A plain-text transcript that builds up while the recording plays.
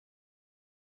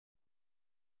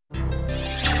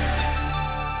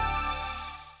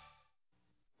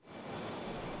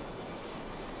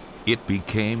It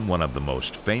became one of the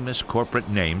most famous corporate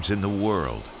names in the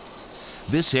world.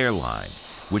 This airline,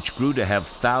 which grew to have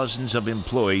thousands of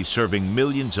employees serving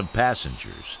millions of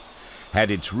passengers,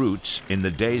 had its roots in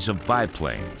the days of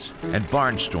biplanes and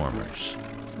barnstormers.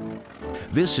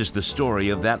 This is the story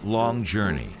of that long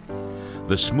journey,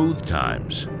 the smooth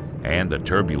times and the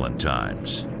turbulent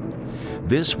times.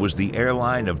 This was the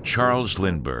airline of Charles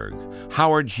Lindbergh,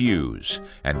 Howard Hughes,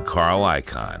 and Carl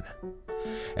Icahn.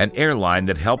 An airline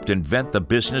that helped invent the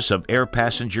business of air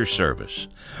passenger service,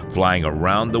 flying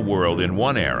around the world in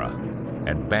one era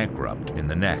and bankrupt in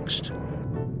the next.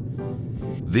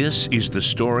 This is the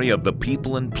story of the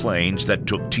people and planes that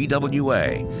took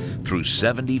TWA through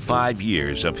 75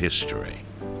 years of history.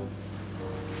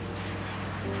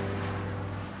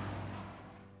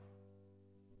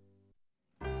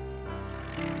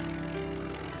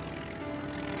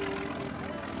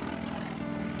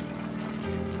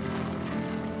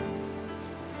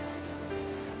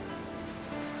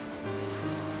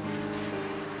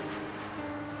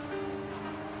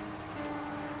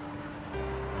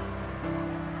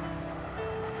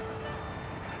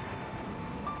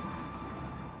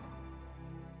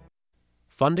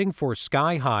 Funding for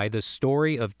Sky High, the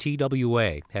Story of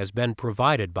TWA has been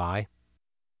provided by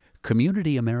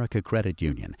Community America Credit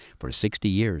Union, for 60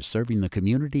 years serving the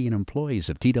community and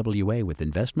employees of TWA with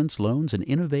investments, loans, and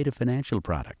innovative financial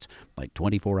products like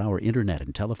 24-hour internet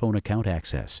and telephone account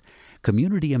access.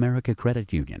 Community America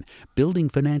Credit Union, building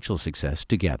financial success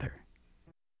together.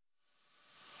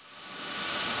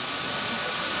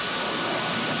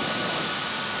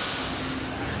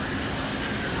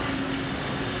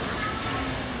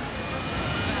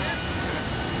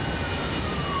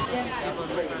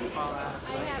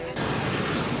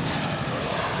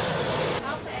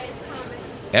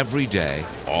 Every day,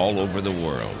 all over the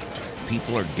world,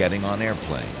 people are getting on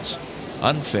airplanes,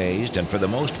 unfazed and for the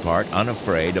most part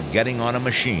unafraid of getting on a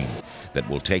machine that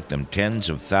will take them tens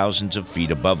of thousands of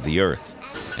feet above the earth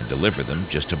and deliver them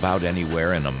just about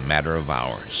anywhere in a matter of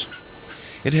hours.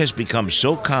 It has become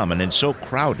so common and so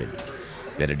crowded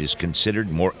that it is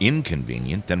considered more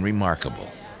inconvenient than remarkable.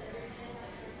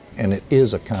 And it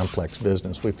is a complex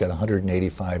business. We've got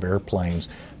 185 airplanes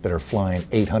that are flying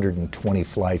 820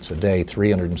 flights a day,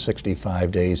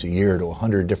 365 days a year to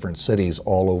 100 different cities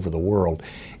all over the world.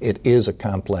 It is a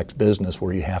complex business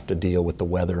where you have to deal with the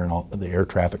weather and all the air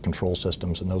traffic control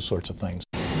systems and those sorts of things.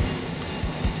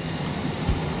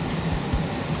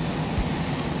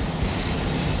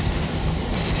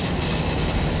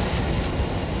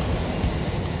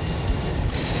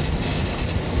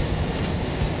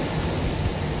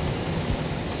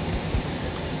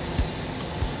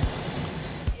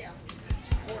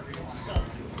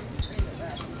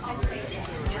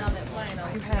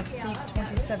 You have seat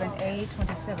 27A,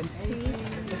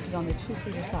 27C. This is on the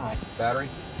two-seater side. Battery.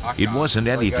 It wasn't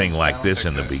anything like this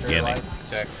in the beginning.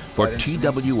 For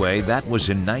TWA, that was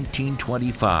in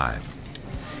 1925.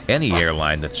 Any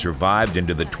airline that survived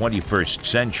into the 21st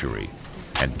century,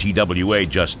 and TWA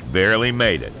just barely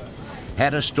made it,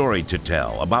 had a story to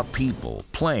tell about people,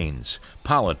 planes,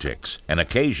 politics, and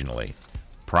occasionally,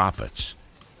 profits.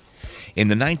 In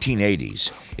the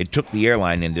 1980s, it took the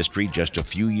airline industry just a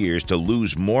few years to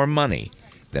lose more money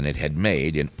than it had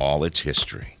made in all its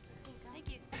history.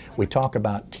 We talk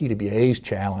about TWA's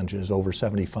challenges over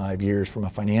 75 years from a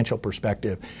financial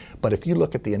perspective, but if you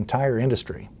look at the entire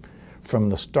industry, from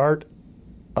the start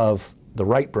of the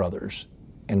Wright brothers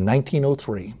in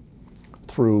 1903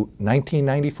 through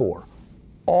 1994,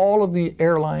 all of the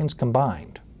airlines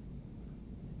combined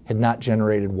had not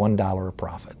generated $1 of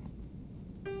profit.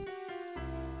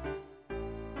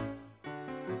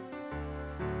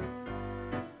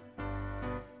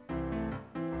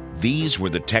 These were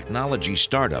the technology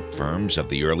startup firms of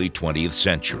the early 20th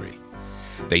century.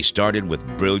 They started with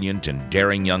brilliant and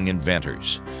daring young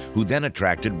inventors, who then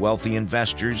attracted wealthy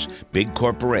investors, big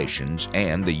corporations,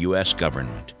 and the U.S.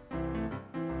 government.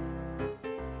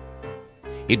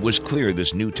 It was clear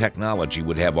this new technology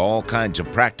would have all kinds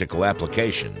of practical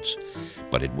applications,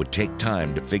 but it would take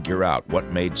time to figure out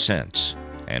what made sense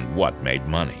and what made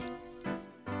money.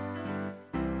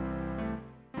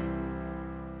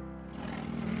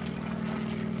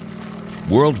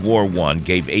 World War I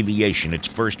gave aviation its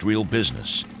first real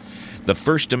business, the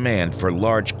first demand for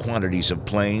large quantities of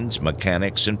planes,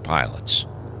 mechanics, and pilots.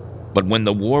 But when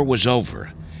the war was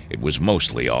over, it was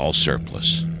mostly all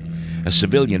surplus. A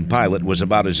civilian pilot was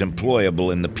about as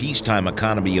employable in the peacetime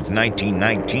economy of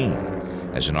 1919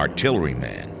 as an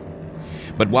artilleryman.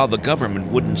 But while the government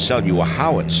wouldn't sell you a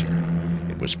howitzer,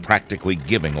 it was practically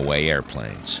giving away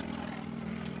airplanes.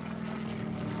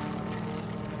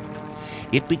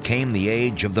 It became the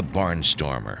age of the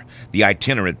barnstormer, the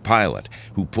itinerant pilot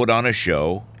who put on a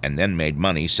show and then made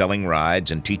money selling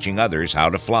rides and teaching others how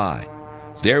to fly.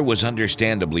 There was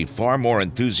understandably far more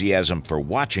enthusiasm for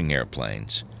watching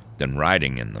airplanes than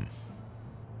riding in them.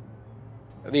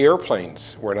 The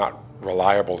airplanes were not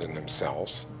reliable in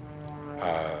themselves.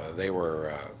 They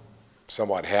were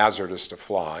somewhat hazardous to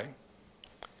fly.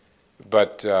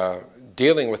 But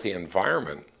dealing with the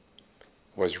environment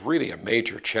was really a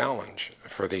major challenge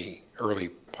for the early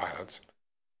pilots.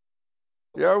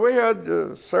 Yeah, we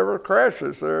had several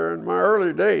crashes there in my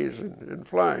early days in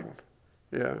flying.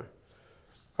 Yeah.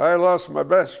 I lost my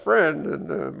best friend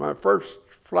in my first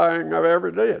flying I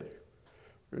ever did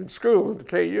in school at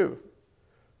KU.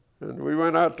 And we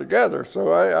went out together,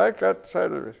 so I got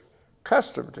sort of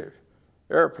accustomed to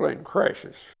airplane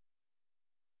crashes.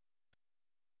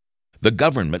 The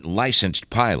government licensed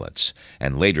pilots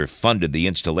and later funded the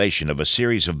installation of a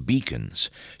series of beacons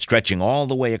stretching all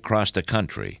the way across the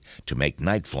country to make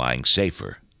night flying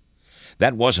safer.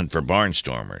 That wasn't for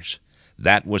barnstormers.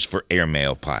 That was for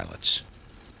airmail pilots.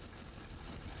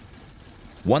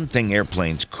 One thing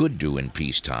airplanes could do in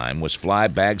peacetime was fly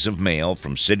bags of mail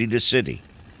from city to city.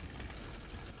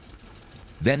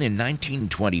 Then in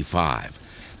 1925,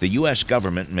 the U.S.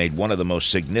 government made one of the most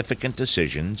significant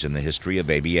decisions in the history of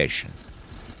aviation.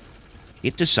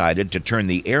 It decided to turn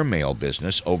the airmail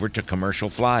business over to commercial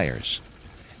flyers.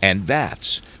 And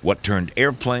that's what turned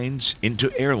airplanes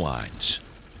into airlines.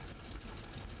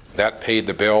 That paid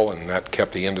the bill, and that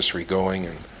kept the industry going.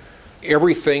 And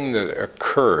everything that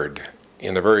occurred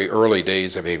in the very early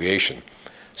days of aviation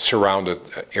surrounded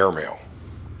airmail.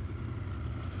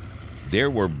 There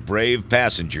were brave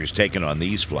passengers taken on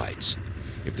these flights,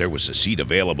 if there was a seat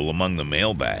available among the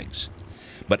mail bags.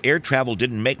 But air travel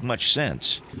didn't make much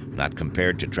sense, not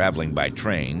compared to traveling by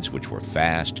trains, which were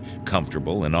fast,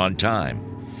 comfortable, and on time.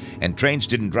 And trains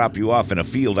didn't drop you off in a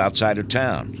field outside of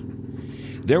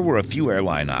town. There were a few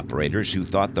airline operators who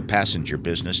thought the passenger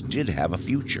business did have a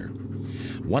future.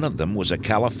 One of them was a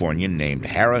Californian named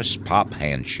Harris Pop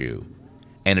Handshoe.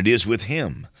 And it is with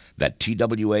him that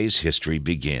TWA's history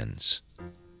begins.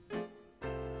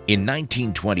 In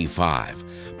 1925,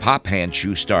 Pop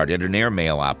Handshoe started an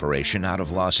airmail operation out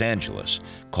of Los Angeles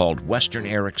called Western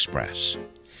Air Express.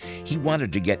 He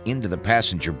wanted to get into the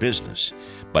passenger business,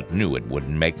 but knew it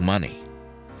wouldn't make money.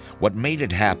 What made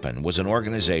it happen was an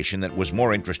organization that was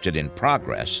more interested in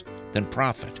progress than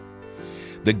profit.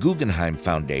 The Guggenheim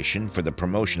Foundation for the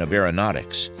Promotion of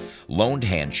Aeronautics loaned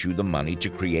Handshoe the money to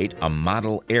create a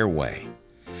model airway,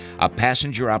 a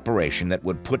passenger operation that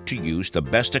would put to use the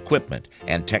best equipment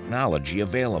and technology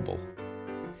available.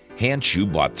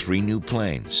 Handshoe bought 3 new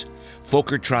planes,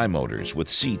 Fokker trimotors with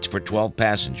seats for 12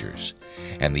 passengers,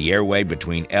 and the airway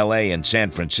between LA and San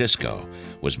Francisco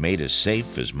was made as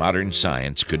safe as modern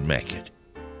science could make it.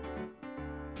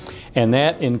 And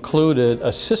that included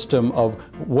a system of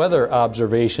weather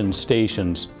observation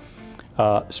stations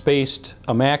spaced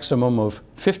a maximum of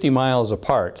 50 miles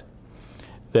apart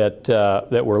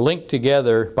that were linked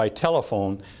together by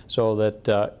telephone, so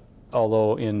that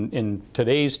although in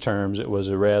today's terms it was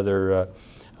a rather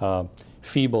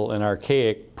feeble and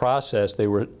archaic process, they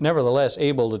were nevertheless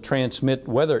able to transmit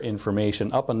weather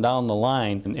information up and down the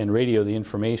line and radio the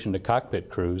information to cockpit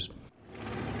crews.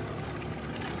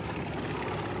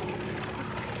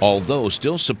 Although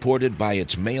still supported by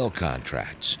its mail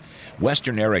contracts,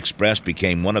 Western Air Express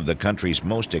became one of the country's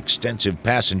most extensive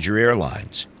passenger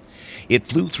airlines. It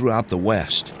flew throughout the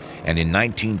West, and in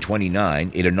 1929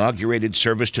 it inaugurated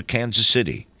service to Kansas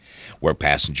City, where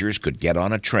passengers could get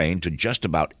on a train to just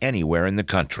about anywhere in the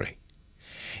country.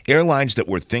 Airlines that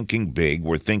were thinking big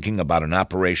were thinking about an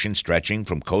operation stretching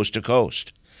from coast to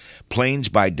coast, planes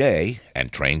by day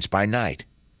and trains by night.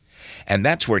 And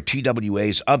that's where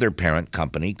TWA's other parent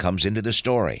company comes into the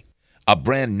story, a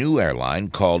brand new airline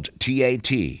called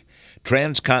TAT,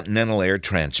 Transcontinental Air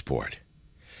Transport.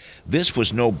 This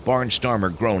was no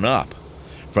barnstormer grown up.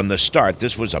 From the start,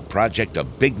 this was a project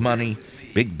of big money,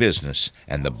 big business,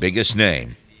 and the biggest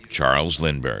name, Charles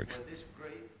Lindbergh.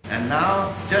 And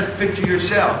now, just picture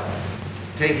yourself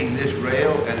taking this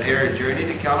rail and air journey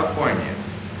to California,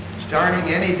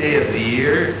 starting any day of the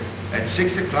year at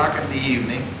 6 o'clock in the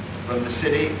evening from the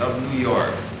city of New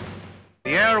York.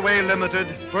 The Airway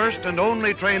Limited, first and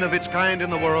only train of its kind in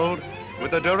the world,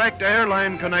 with a direct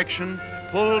airline connection,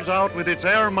 pulls out with its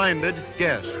air-minded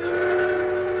guests.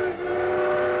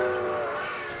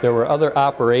 There were other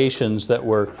operations that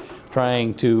were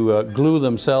trying to glue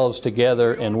themselves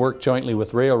together and work jointly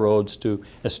with railroads to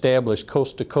establish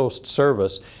coast-to-coast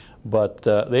service, but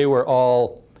they were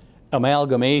all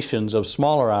amalgamations of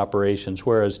smaller operations,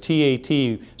 whereas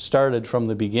TAT started from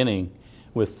the beginning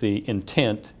with the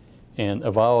intent and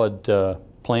avowed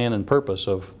plan and purpose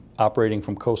of operating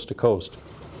from coast to coast.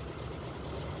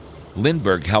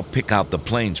 Lindbergh helped pick out the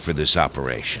planes for this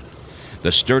operation,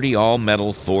 the sturdy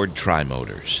all-metal Ford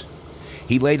trimotors.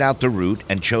 He laid out the route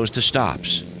and chose the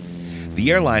stops.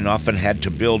 The airline often had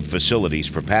to build facilities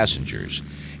for passengers,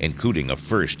 including a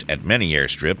first at many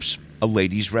airstrips, a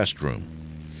ladies' restroom.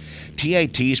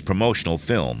 TAT's promotional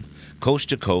film, Coast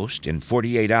to Coast in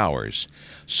 48 Hours,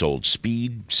 sold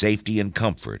speed, safety, and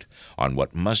comfort on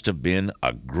what must have been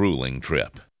a grueling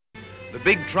trip. The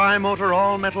big tri-motor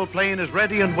all-metal plane is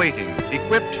ready and waiting,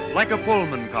 equipped like a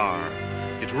Pullman car.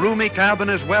 Its roomy cabin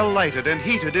is well lighted and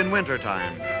heated in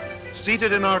wintertime.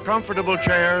 Seated in our comfortable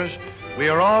chairs, we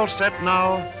are all set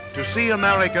now to see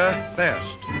America best.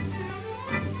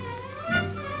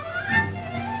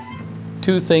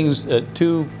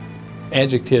 Two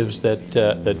adjectives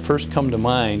that first come to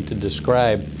mind to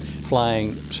describe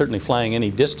flying, certainly flying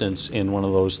any distance in one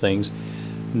of those things: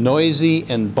 noisy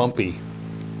and bumpy.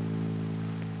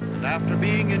 And after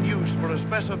being in use for a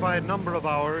specified number of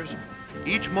hours,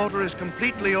 each motor is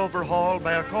completely overhauled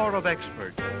by a corps of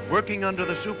experts working under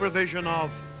the supervision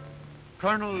of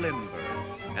Colonel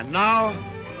Lindbergh. And now,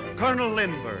 Colonel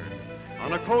Lindbergh,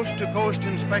 on a coast-to-coast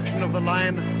inspection of the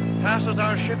line, passes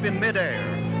our ship in midair.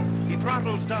 He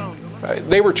throttles down.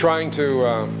 They were trying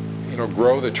to,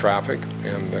 grow the traffic,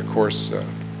 and of course,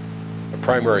 the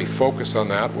primary focus on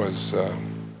that was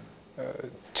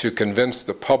to convince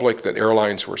the public that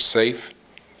airlines were safe.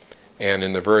 And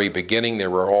in the very beginning, they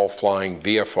were all flying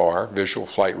VFR, visual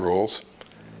flight rules.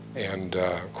 And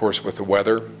of course, with the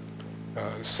weather,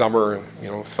 summer,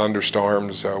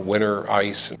 thunderstorms, winter,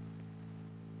 ice.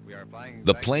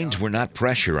 The planes were not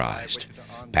pressurized.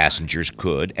 Passengers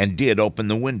could and did open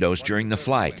the windows during the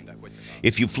flight.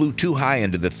 If you flew too high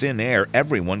into the thin air,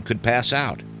 everyone could pass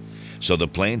out. So the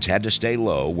planes had to stay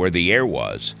low where the air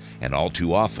was, and all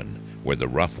too often where the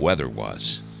rough weather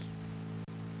was.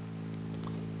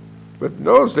 But in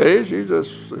those days, you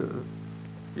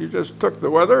just took the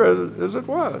weather as it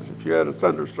was. If you had a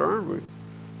thunderstorm,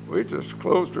 we just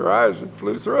closed our eyes and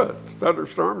flew through it.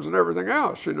 Thunderstorms and everything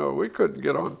else, we couldn't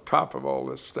get on top of all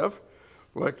this stuff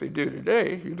like they do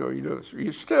today.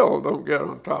 You still don't get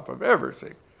on top of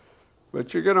everything,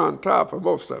 but you get on top of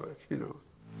most of it,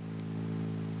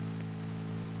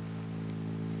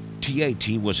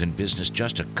 TAT was in business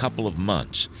just a couple of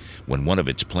months when one of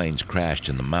its planes crashed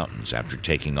in the mountains after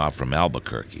taking off from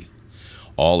Albuquerque.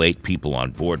 All 8 people on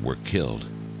board were killed.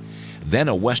 Then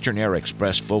a Western Air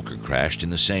Express Fokker crashed in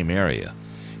the same area,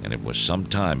 and it was some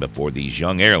time before these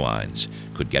young airlines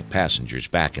could get passengers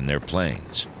back in their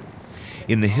planes.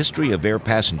 In the history of air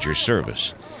passenger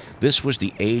service, this was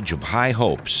the age of high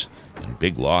hopes and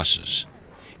big losses.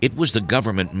 It was the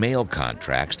government mail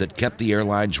contracts that kept the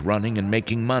airlines running and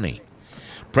making money.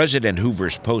 President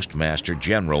Hoover's Postmaster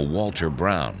General Walter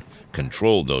Brown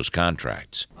controlled those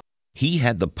contracts. He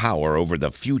had the power over the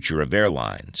future of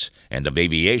airlines and of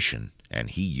aviation,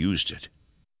 and he used it.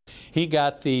 He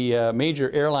got the major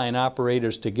airline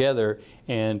operators together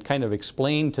and kind of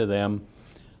explained to them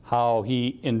how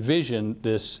he envisioned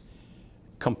this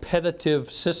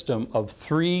competitive system of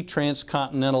 3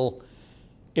 transcontinental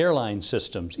airline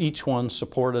systems, each one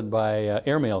supported by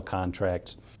airmail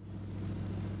contracts.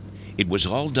 It was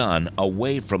all done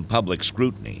away from public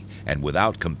scrutiny and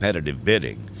without competitive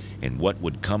bidding in what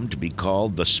would come to be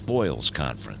called the Spoils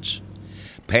Conference.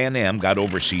 Pan Am got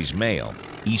overseas mail,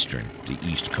 Eastern to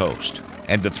East Coast,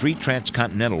 and the 3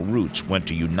 transcontinental routes went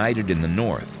to United in the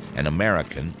north and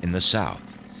American in the south.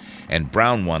 And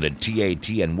Brown wanted TAT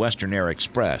and Western Air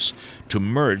Express to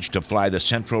merge to fly the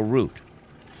central route.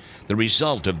 The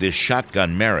result of this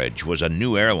shotgun marriage was a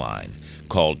new airline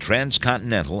called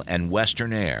Transcontinental and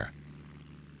Western Air,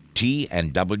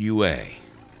 TWA.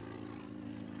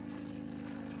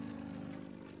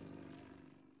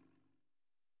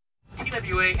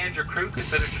 TWA and your crew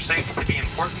consider your safety to be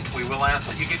important. We will ask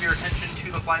that you give your attention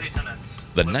to the flight attendants.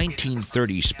 The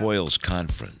 1930 Spoils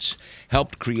Conference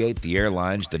helped create the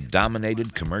airlines that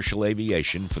dominated commercial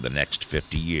aviation for the next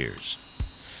 50 years,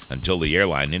 until the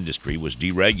airline industry was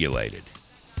deregulated.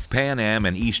 Pan Am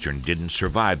and Eastern didn't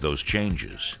survive those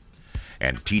changes,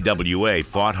 and TWA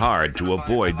fought hard to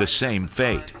avoid the same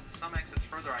fate.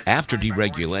 After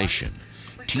deregulation,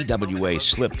 TWA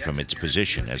slipped from its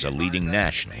position as a leading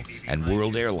national and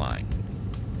world airline.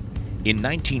 In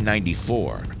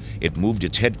 1994, it moved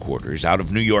its headquarters out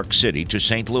of New York City to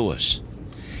St. Louis.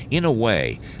 In a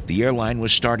way, the airline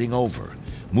was starting over,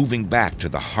 moving back to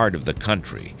the heart of the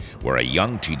country where a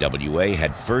young TWA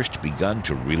had first begun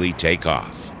to really take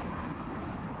off.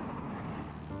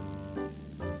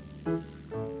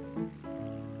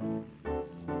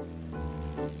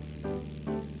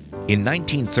 In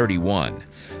 1931,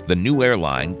 the new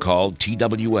airline called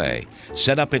TWA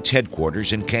set up its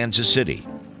headquarters in Kansas City.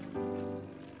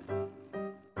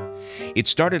 It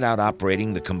started out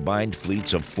operating the combined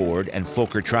fleets of Ford and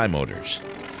Fokker trimotors,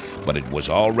 but it was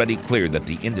already clear that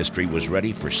the industry was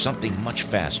ready for something much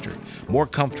faster, more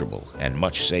comfortable, and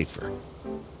much safer.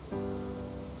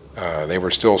 They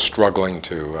were still struggling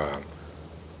to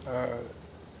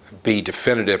be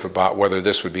definitive about whether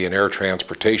this would be an air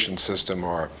transportation system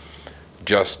or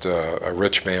just a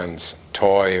rich man's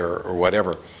toy or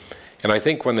whatever. And I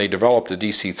think when they developed the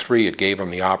DC-3, it gave them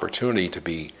the opportunity to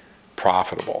be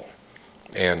profitable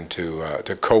and to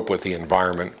cope with the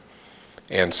environment.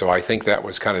 And so I think that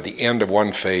was kind of the end of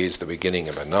one phase, the beginning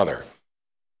of another.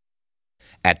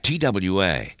 At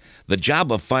TWA, the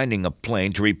job of finding a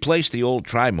plane to replace the old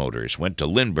trimotors went to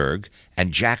Lindbergh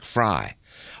and Jack Fry,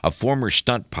 a former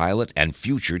stunt pilot and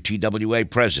future TWA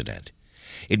president.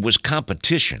 It was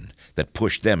competition that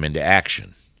pushed them into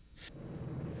action.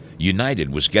 United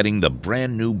was getting the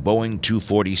brand new Boeing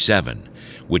 247,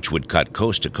 which would cut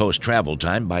coast-to-coast travel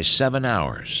time by 7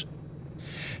 hours.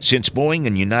 Since Boeing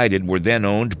and United were then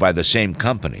owned by the same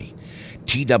company,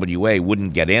 TWA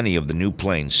wouldn't get any of the new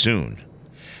planes soon.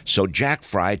 So Jack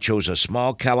Fry chose a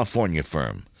small California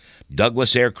firm,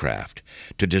 Douglas Aircraft,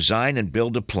 to design and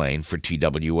build a plane for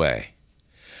TWA.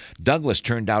 Douglas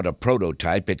turned out a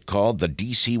prototype it called the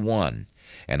DC-1,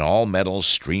 an all-metal,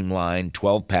 streamlined,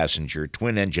 12-passenger,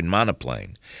 twin-engine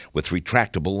monoplane with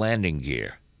retractable landing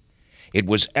gear. It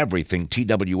was everything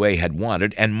TWA had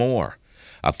wanted and more.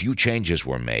 A few changes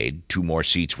were made, 2 more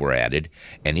seats were added,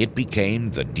 and it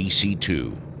became the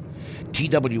DC-2.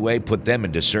 TWA put them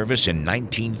into service in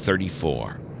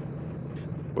 1934.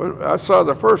 When I saw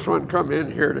the first one come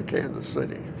in here to Kansas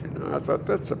City, I thought,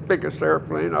 that's the biggest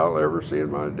airplane I'll ever see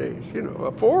in my days.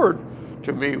 A Ford,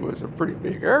 to me, was a pretty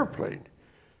big airplane.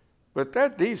 But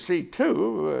that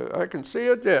DC-2, I can see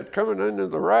it yet, coming into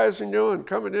the rising, and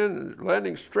coming in and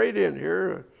landing straight in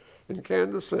here in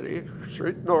Kansas City,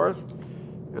 straight north.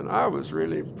 And I was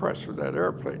really impressed with that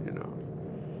airplane,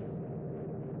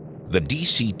 The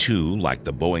DC-2, like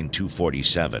the Boeing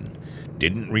 247,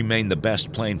 didn't remain the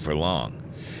best plane for long.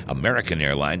 American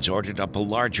Airlines ordered up a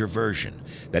larger version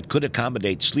that could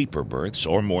accommodate sleeper berths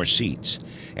or more seats,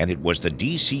 and it was the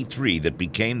DC-3 that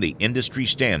became the industry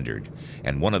standard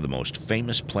and one of the most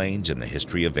famous planes in the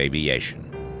history of aviation.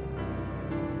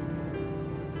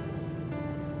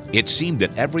 It seemed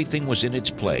that everything was in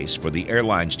its place for the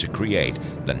airlines to create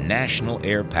the National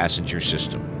Air Passenger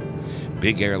System.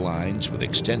 Big airlines with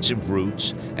extensive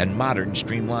routes and modern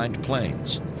streamlined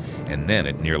planes. And then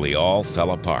it nearly all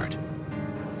fell apart.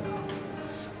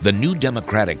 The new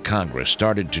Democratic Congress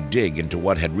started to dig into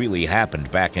what had really happened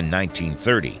back in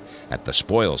 1930 at the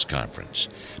Spoils Conference,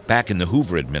 back in the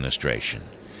Hoover administration.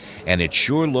 And it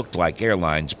sure looked like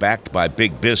airlines backed by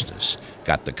big business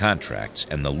got the contracts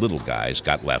and the little guys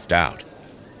got left out.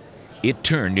 It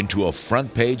turned into a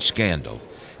front-page scandal,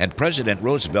 and President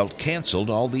Roosevelt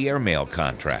canceled all the airmail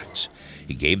contracts.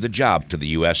 He gave the job to the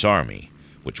U.S. Army,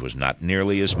 which was not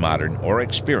nearly as modern or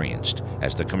experienced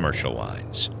as the commercial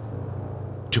lines.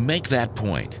 To make that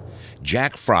point,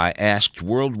 Jack Fry asked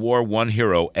World War I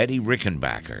hero Eddie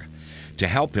Rickenbacker to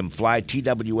help him fly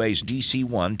TWA's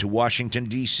DC-1 to Washington,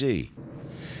 D.C.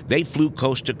 They flew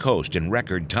coast to coast in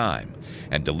record time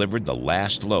and delivered the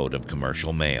last load of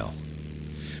commercial mail.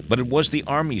 But it was the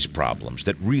Army's problems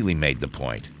that really made the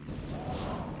point.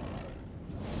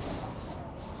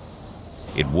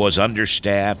 It was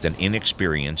understaffed and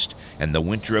inexperienced, and the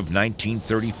winter of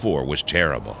 1934 was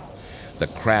terrible. The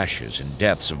crashes and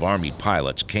deaths of Army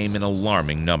pilots came in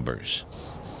alarming numbers.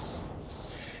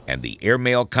 And the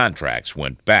airmail contracts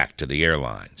went back to the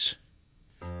airlines.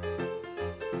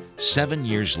 7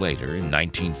 years later, in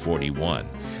 1941,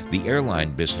 the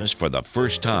airline business for the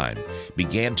first time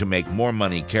began to make more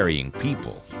money carrying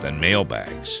people than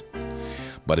mailbags.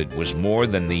 But it was more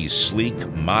than these sleek,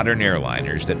 modern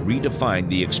airliners that redefined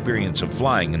the experience of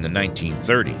flying in the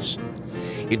 1930s.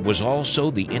 It was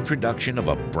also the introduction of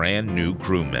a brand new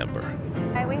crew member.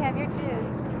 Hi, we have your juice.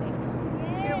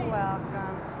 You're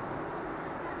welcome.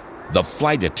 The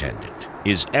flight attendant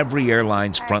is every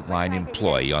airline's frontline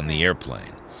employee on the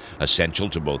airplane, essential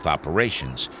to both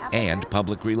operations and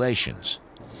public relations.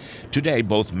 Today,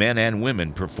 both men and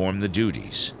women perform the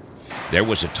duties. There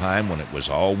was a time when it was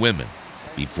all women.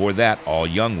 Before that, all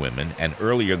young women, and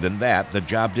earlier than that, the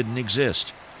job didn't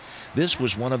exist. this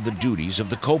was one of the duties of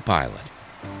the co-pilot.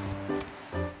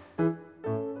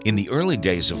 In the early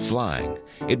days of flying,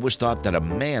 it was thought that a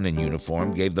man in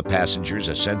uniform gave the passengers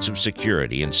a sense of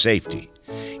security and safety,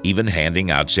 even handing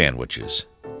out sandwiches.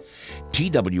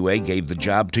 TWA gave the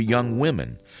job to young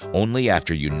women only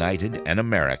after United and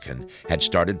American had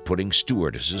started putting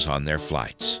stewardesses on their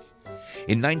flights.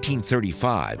 In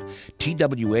 1935,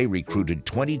 TWA recruited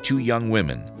 22 young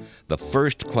women, the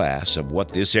first class of what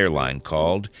this airline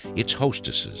called its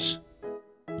hostesses.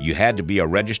 You had to be a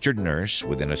registered nurse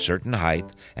within a certain height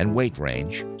and weight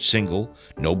range, single,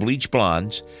 no bleach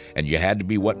blondes, and you had to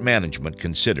be what management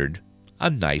considered a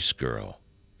nice girl.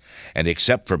 And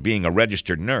except for being a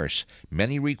registered nurse,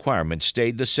 many requirements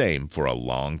stayed the same for a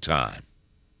long time.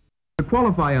 To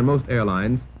qualify on most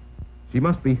airlines, she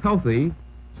must be healthy,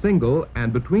 single,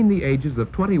 and between the ages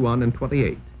of 21 and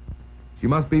 28. She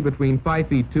must be between 5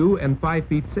 feet 2 and 5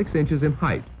 feet 6 inches in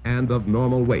height and of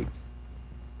normal weight.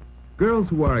 Girls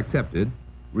who are accepted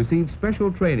receive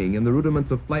special training in the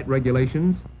rudiments of flight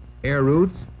regulations, air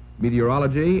routes,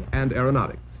 meteorology, and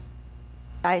aeronautics.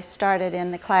 I started in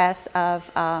the class of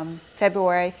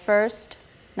February 1st,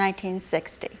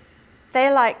 1960.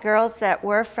 They liked girls that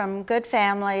were from good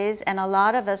families, and a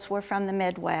lot of us were from the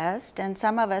Midwest, and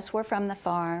some of us were from the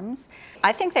farms.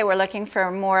 I think they were looking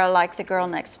for more like the girl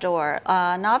next door.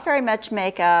 Not very much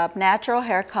makeup, natural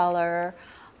hair color.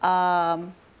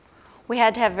 We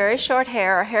had to have very short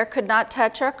hair. Our hair could not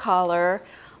touch our collar.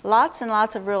 Lots and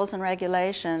lots of rules and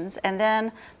regulations. And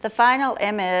then the final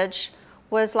image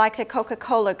was like the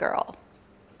Coca-Cola girl.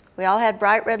 We all had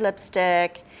bright red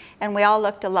lipstick, and we all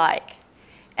looked alike.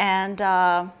 And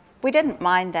we didn't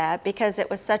mind that because it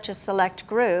was such a select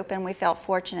group, and we felt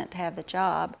fortunate to have the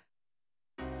job.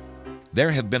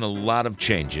 There have been a lot of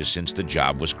changes since the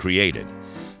job was created.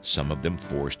 Some of them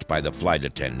forced by the flight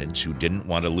attendants who didn't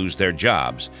want to lose their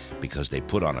jobs because they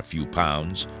put on a few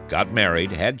pounds, got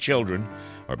married, had children,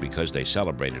 or because they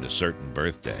celebrated a certain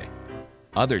birthday.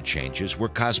 Other changes were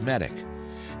cosmetic.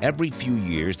 Every few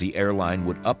years, the airline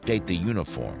would update the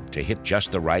uniform to hit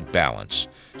just the right balance,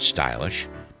 stylish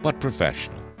but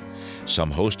professional. Some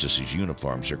hostesses'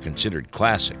 uniforms are considered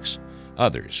classics.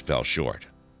 Others fell short.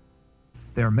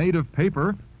 They're made of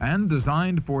paper and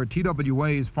designed for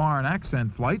TWA's foreign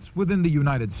accent flights within the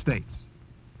United States.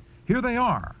 Here they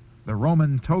are, the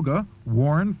Roman toga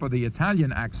worn for the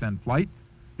Italian accent flight,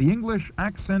 the English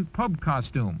accent pub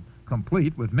costume,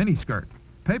 complete with miniskirt.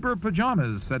 Paper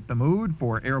pajamas set the mood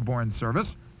for airborne service,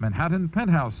 Manhattan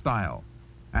penthouse style.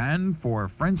 And for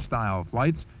French-style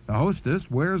flights, the hostess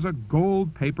wears a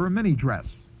gold paper mini dress.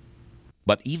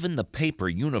 But even the paper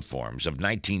uniforms of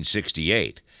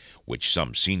 1968, which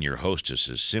some senior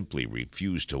hostesses simply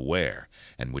refused to wear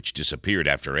and which disappeared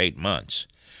after 8 months,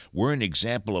 were an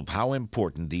example of how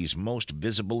important these most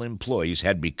visible employees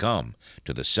had become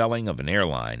to the selling of an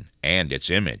airline and its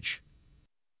image.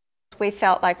 We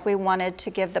felt like we wanted to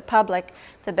give the public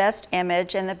the best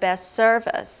image and the best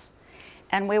service.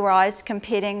 And we were always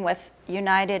competing with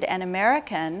United and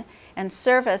American, and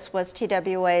service was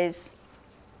TWA's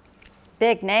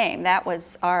big name. That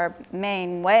was our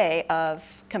main way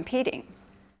of competing.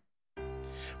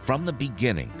 From the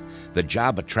beginning, the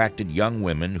job attracted young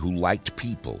women who liked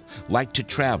people, liked to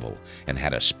travel, and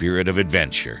had a spirit of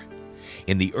adventure.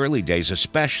 In the early days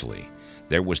especially,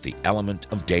 there was the element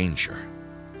of danger.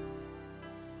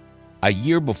 A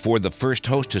year before the first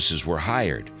hostesses were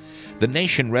hired, the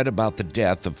nation read about the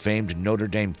death of famed Notre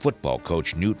Dame football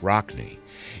coach Knute Rockne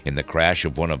in the crash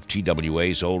of one of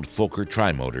TWA's old Fokker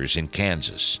trimotors in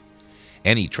Kansas.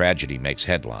 Any tragedy makes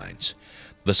headlines.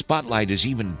 The spotlight is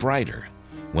even brighter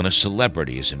when a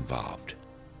celebrity is involved.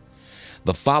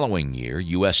 The following year,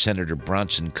 U.S. Senator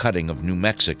Bronson Cutting of New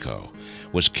Mexico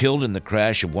was killed in the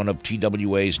crash of one of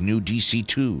TWA's new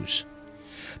DC-2s.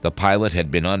 The pilot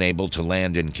had been unable to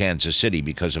land in Kansas City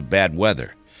because of bad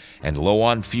weather, and low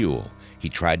on fuel, he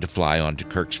tried to fly on to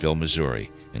Kirksville,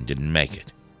 Missouri, and didn't make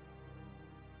it.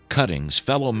 Cutting's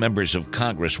fellow members of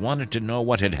Congress wanted to know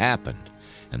what had happened,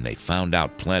 and they found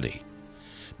out plenty.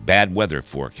 Bad weather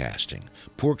forecasting,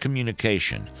 poor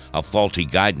communication, a faulty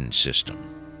guidance system.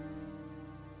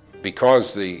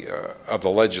 Because of the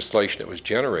legislation that was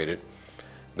generated,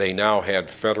 they now had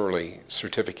federally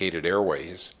certificated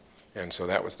airways, and so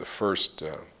that was the first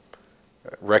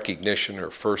recognition or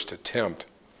first attempt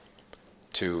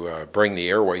to bring the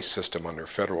airway system under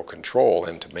federal control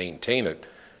and to maintain it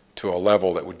to a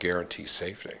level that would guarantee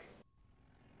safety.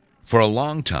 For a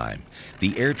long time,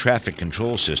 the air traffic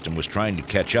control system was trying to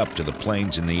catch up to the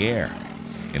planes in the air.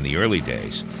 In the early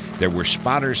days, there were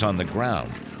spotters on the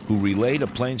ground who relayed a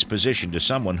plane's position to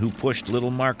someone who pushed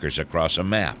little markers across a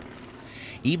map.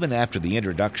 Even after the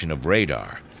introduction of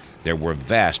radar, there were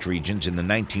vast regions in the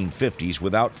 1950s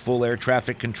without full air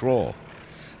traffic control.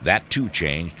 That too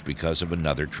changed because of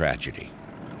another tragedy.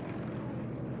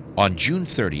 On June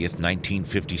 30th,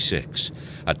 1956,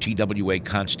 a TWA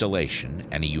Constellation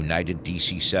and a United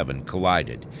DC-7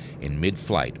 collided in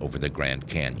mid-flight over the Grand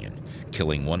Canyon,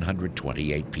 killing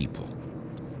 128 people.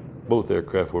 Both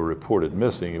aircraft were reported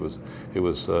missing. It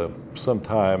was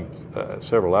sometime,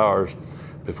 several hours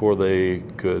before they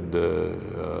could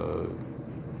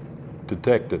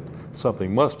detect that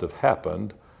something must have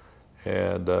happened,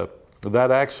 and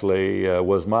that actually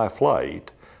was my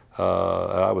flight.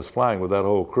 I was flying with that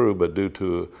whole crew, but due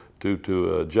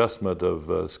to adjustment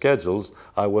of schedules,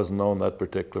 I wasn't on that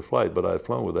particular flight, but I had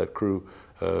flown with that crew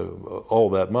all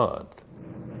that month.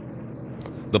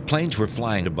 The planes were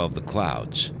flying above the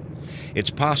clouds. It's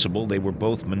possible they were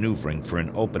both maneuvering for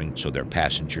an opening so their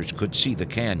passengers could see the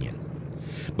canyon.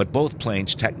 But both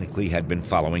planes technically had been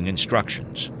following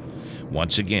instructions.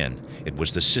 Once again, it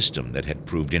was the system that had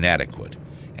proved inadequate,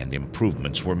 and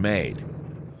improvements were made.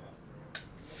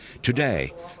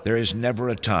 Today, there is never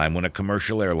a time when a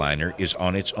commercial airliner is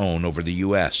on its own over the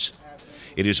U.S.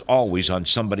 It is always on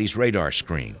somebody's radar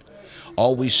screen,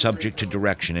 always subject to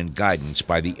direction and guidance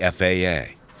by the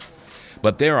FAA.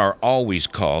 But there are always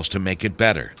calls to make it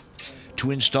better,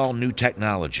 to install new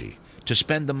technology, to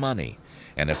spend the money,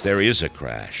 and if there is a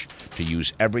crash, to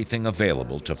use everything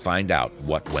available to find out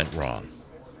what went wrong.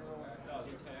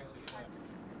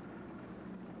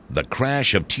 The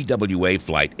crash of TWA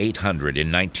Flight 800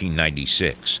 in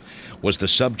 1996 was the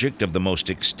subject of the most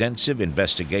extensive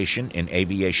investigation in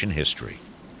aviation history.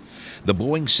 The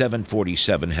Boeing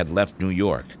 747 had left New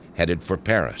York, headed for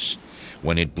Paris,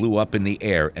 when it blew up in the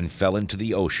air and fell into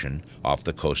the ocean off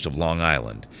the coast of Long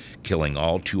Island, killing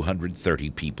all 230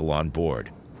 people on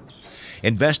board.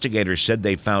 Investigators said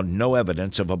they found no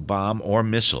evidence of a bomb or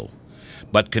missile,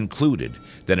 but concluded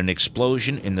that an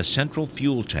explosion in the central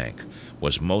fuel tank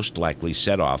was most likely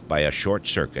set off by a short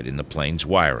circuit in the plane's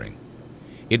wiring.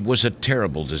 It was a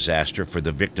terrible disaster for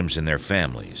the victims and their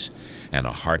families, and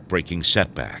a heartbreaking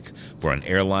setback for an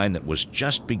airline that was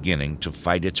just beginning to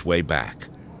fight its way back.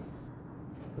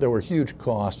 There were huge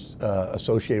costs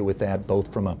associated with that,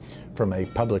 both from a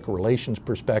public relations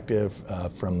perspective,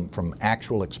 from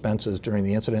actual expenses during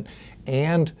the incident,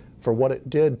 and for what it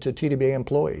did to TWA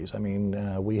employees. I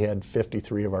mean, we had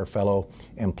 53 of our fellow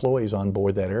employees on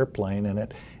board that airplane,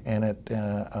 and it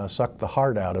sucked the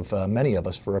heart out of many of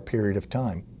us for a period of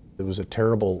time. It was a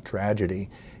terrible tragedy,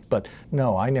 but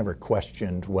no, I never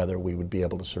questioned whether we would be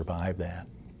able to survive that.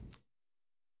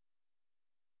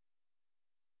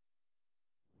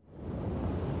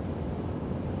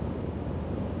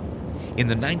 In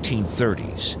the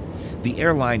 1930s, the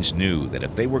airlines knew that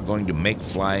if they were going to make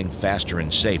flying faster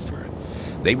and safer,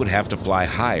 they would have to fly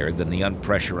higher than the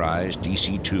unpressurized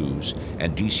DC-2s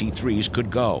and DC-3s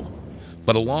could go.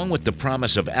 But along with the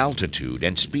promise of altitude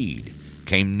and speed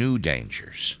came new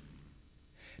dangers.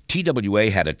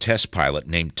 TWA had a test pilot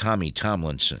named Tommy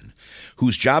Tomlinson,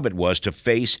 whose job it was to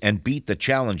face and beat the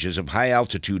challenges of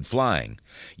high-altitude flying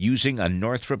using a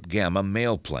Northrop Gamma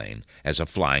mail plane as a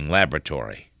flying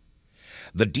laboratory.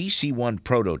 The DC-1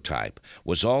 prototype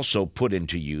was also put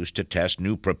into use to test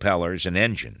new propellers and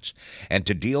engines and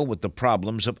to deal with the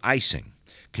problems of icing,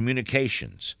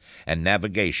 communications, and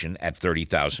navigation at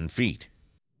 30,000 feet.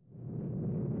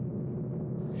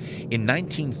 In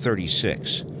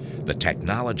 1936, the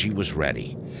technology was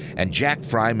ready, and Jack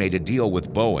Fry made a deal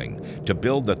with Boeing to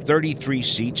build the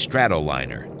 33-seat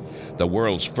Stratoliner, the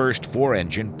world's first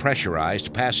 4-engine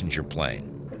pressurized passenger plane.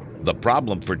 The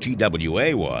problem for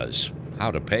TWA was how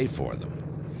to pay for them.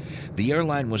 The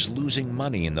airline was losing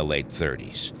money in the late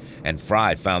 30s, and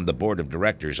Fry found the board of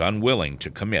directors unwilling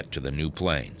to commit to the new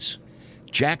planes.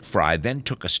 Jack Fry then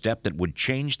took a step that would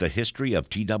change the history of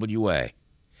TWA.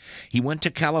 He went to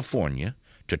California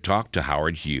to talk to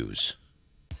Howard Hughes.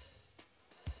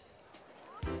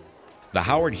 The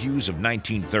Howard Hughes of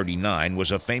 1939 was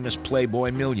a famous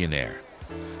playboy millionaire,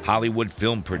 Hollywood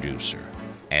film producer,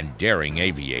 and daring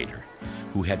aviator,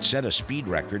 who had set a speed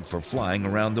record for flying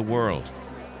around the world.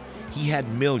 He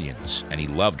had millions, and he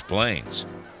loved planes.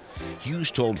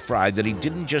 Hughes told Fry that he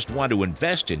didn't just want to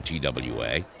invest in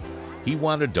TWA, he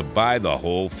wanted to buy the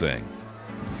whole thing.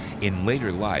 In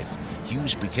later life,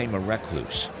 Hughes became a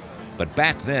recluse, but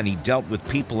back then he dealt with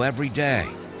people every day.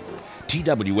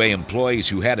 TWA employees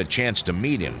who had a chance to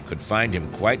meet him could find him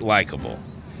quite likable,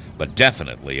 but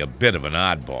definitely a bit of an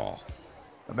oddball.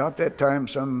 About that time,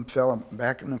 some fella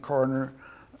back in the corner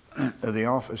of the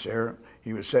office there,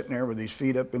 he was sitting there with his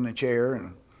feet up in the chair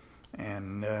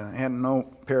and had no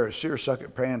pair of seersucker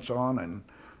pants on,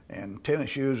 and tennis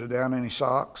shoes without any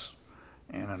socks,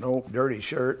 and an old dirty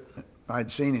shirt. I'd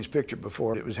seen his picture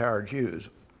before. It was Howard Hughes.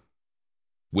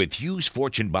 With Hughes'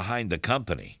 fortune behind the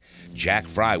company, Jack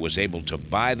Fry was able to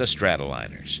buy the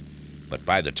Stratoliners. But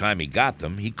by the time he got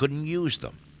them, he couldn't use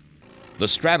them. The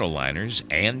Stratoliners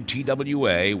and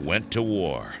TWA went to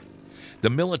war. The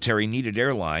military needed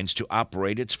airlines to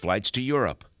operate its flights to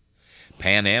Europe.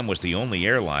 Pan Am was the only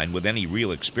airline with any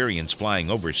real experience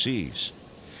flying overseas,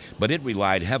 but it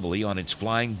relied heavily on its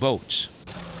flying boats.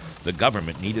 The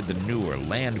government needed the newer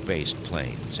land-based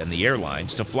planes and the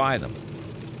airlines to fly them.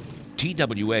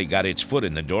 TWA got its foot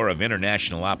in the door of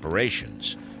international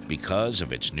operations because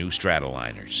of its new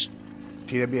Stratoliners.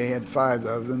 TWA had 5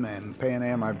 of them, and Pan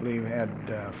Am, I believe, had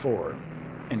 4.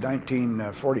 In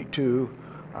 1942,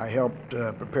 I helped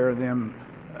prepare them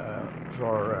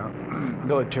for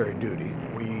military duty.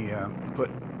 We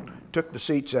took the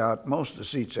seats out, most of the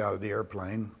seats out of the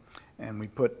airplane, and we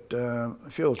put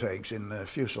fuel tanks in the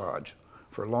fuselage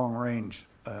for long-range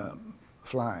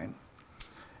flying.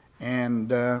 And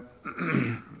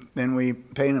then we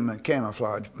painted them a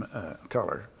camouflage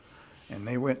color. And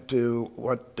they went to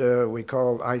what we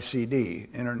called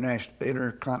ICD,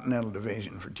 Intercontinental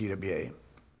Division for TWA.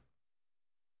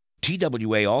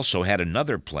 TWA also had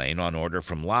another plane on order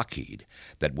from Lockheed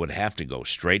that would have to go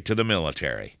straight to the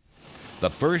military. The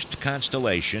first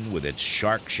Constellation, with its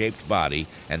shark-shaped body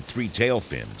and 3 tail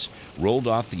fins, rolled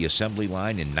off the assembly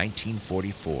line in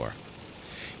 1944.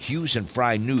 Hughes and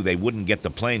Fry knew they wouldn't get the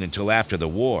plane until after the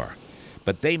war,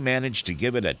 but they managed to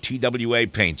give it a TWA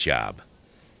paint job.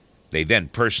 They then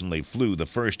personally flew the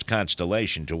first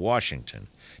Constellation to Washington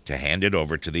to hand it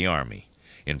over to the Army,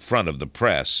 in front of the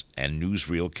press and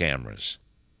newsreel cameras.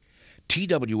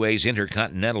 TWA's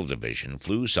Intercontinental Division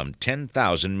flew some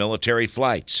 10,000 military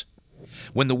flights.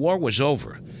 When the war was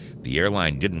over, the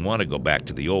airline didn't want to go back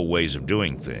to the old ways of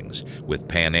doing things, with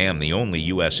Pan Am the only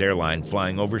U.S. airline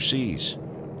flying overseas.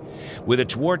 With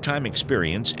its wartime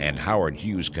experience and Howard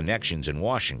Hughes' connections in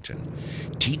Washington,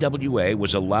 TWA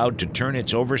was allowed to turn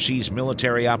its overseas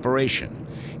military operation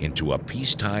into a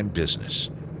peacetime business.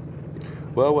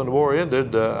 Well, when the war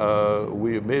ended,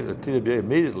 TWA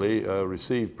immediately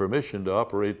received permission to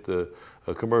operate the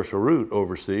commercial route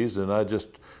overseas, and I just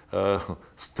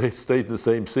stayed in the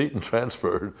same seat and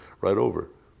transferred right over.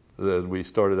 Then we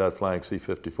started out flying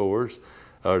C-54s,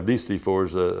 or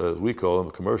DC-4s as we call them,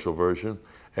 the commercial version.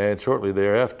 And shortly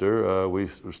thereafter, we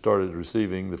started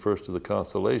receiving the first of the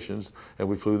Constellations, and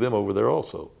we flew them over there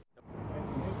also.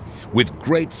 With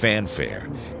great fanfare,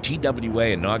 TWA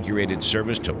inaugurated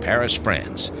service to Paris,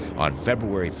 France on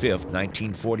February 5,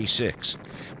 1946,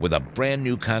 with a brand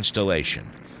new Constellation,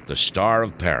 the Star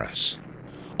of Paris.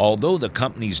 Although the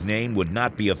company's name would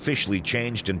not be officially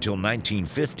changed until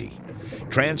 1950,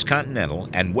 Transcontinental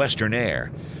and Western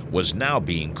Air was now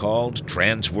being called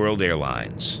Trans World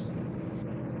Airlines.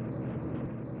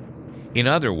 In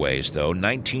other ways, though,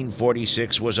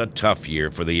 1946 was a tough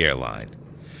year for the airline.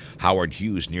 Howard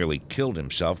Hughes nearly killed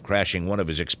himself crashing one of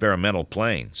his experimental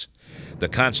planes. The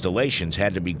Constellations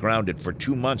had to be grounded for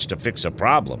 2 months to fix a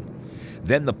problem.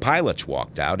 Then the pilots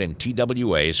walked out in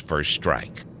TWA's first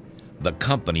strike. The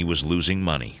company was losing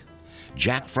money.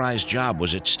 Jack Fry's job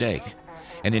was at stake,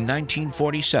 and in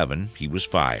 1947 he was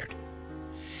fired.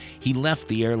 He left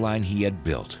the airline he had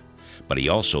built, but he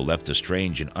also left the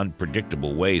strange and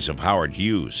unpredictable ways of Howard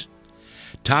Hughes.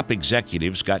 Top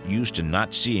executives got used to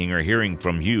not seeing or hearing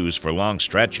from Hughes for long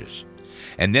stretches,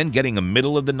 and then getting a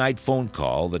middle-of-the-night phone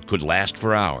call that could last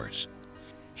for hours.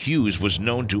 Hughes was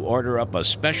known to order up a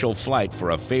special flight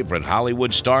for a favorite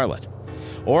Hollywood starlet,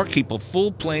 or keep a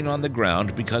full plane on the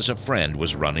ground because a friend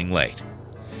was running late.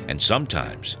 And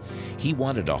sometimes, he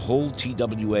wanted a whole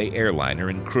TWA airliner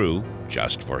and crew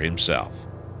just for himself.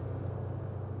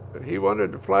 He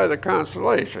wanted to fly the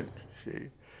Constellation.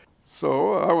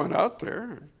 So I went out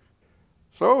there.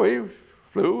 So he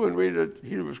flew, and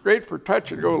he was great for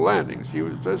touch-and-go landings. He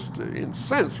was just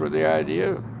incensed with the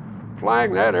idea of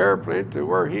flying that airplane to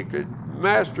where he could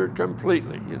master it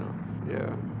completely, you know.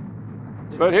 Yeah.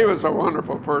 But he was a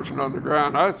wonderful person on the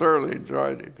ground. I thoroughly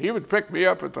enjoyed him. He would pick me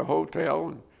up at the hotel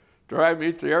and drive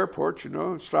me to the airport, you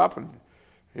know, stopping.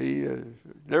 He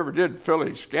never did fill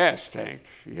his gas tank.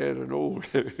 He had an old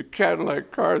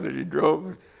Cadillac car that he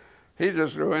drove. He'd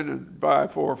just go in and buy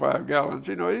 4 or 5 gallons.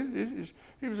 You know,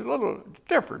 he was a little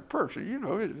different person, you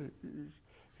know.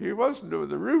 He wasn't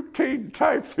the routine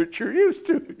type that you're used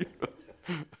to, you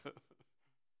know.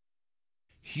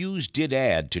 Hughes did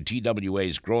add to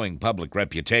TWA's growing public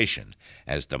reputation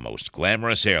as the most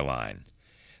glamorous airline.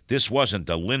 This wasn't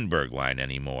the Lindbergh line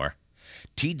anymore.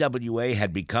 TWA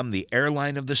had become the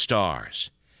airline of the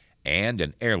stars, and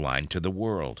an airline to the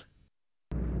world.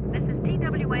 This is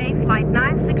TWA Flight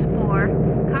 964,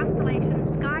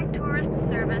 Constellation Sky Tourist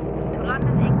Service to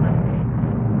London, England.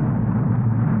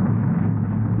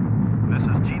 This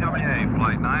is TWA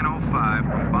Flight 905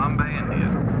 from Bombay, India,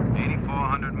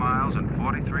 8,400 miles in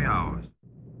 43 hours.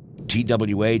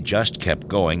 TWA just kept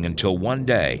going until one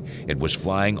day it was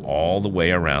flying all the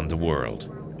way around the world.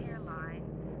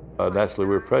 Naturally,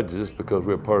 we're prejudiced because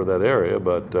we're part of that area,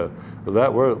 but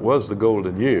that was the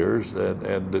golden years,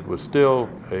 and it was still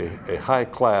a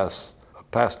high-class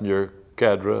passenger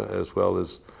cadre as well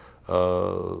as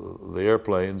the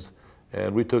airplanes,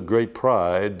 and we took great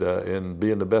pride in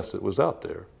being the best that was out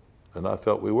there, and I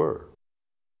felt we were.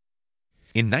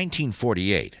 In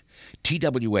 1948,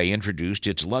 TWA introduced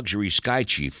its luxury Sky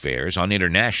Chief fares on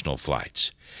international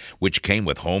flights, which came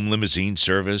with home limousine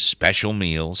service, special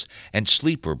meals, and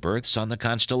sleeper berths on the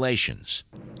Constellations.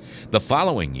 The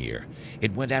following year,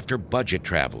 it went after budget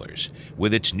travelers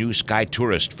with its new Sky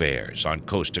Tourist fares on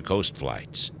coast-to-coast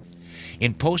flights.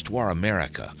 In post-war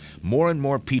America, more and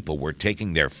more people were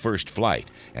taking their first flight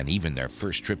and even their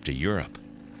first trip to Europe.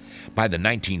 By the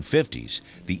 1950s,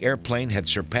 the airplane had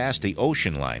surpassed the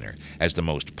ocean liner as the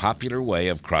most popular way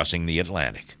of crossing the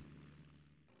Atlantic.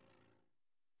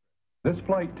 This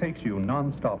flight takes you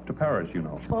non-stop to Paris, you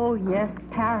know. Oh, yes,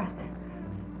 Paris.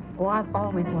 Oh, I've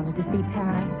always wanted to see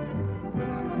Paris.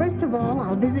 First of all,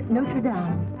 I'll visit Notre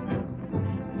Dame,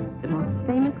 the most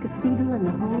famous cathedral in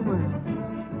the whole world.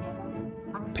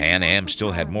 Pan Am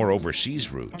still had more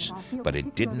overseas routes, but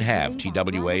it didn't have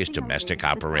TWA's domestic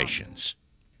operations.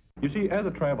 You see, as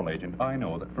a travel agent, I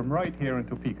know that from right here in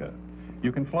Topeka,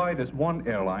 you can fly this one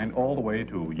airline all the way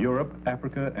to Europe,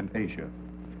 Africa, and Asia.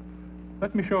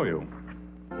 Let me show you.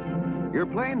 Your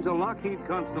plane's a Lockheed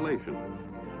Constellation.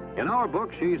 In our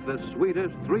book, she's the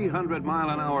sweetest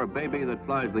 300-mile-an-hour baby that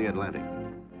flies the Atlantic.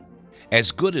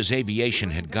 As good as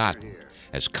aviation had gotten,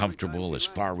 as comfortable, as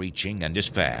far-reaching, and as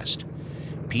fast,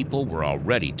 people were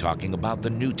already talking about the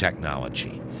new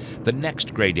technology. The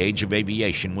next great age of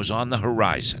aviation was on the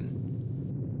horizon.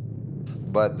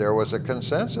 But there was a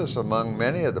consensus among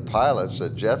many of the pilots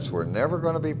that jets were never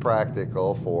going to be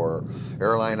practical for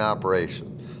airline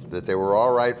operation, that they were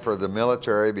all right for the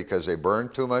military because they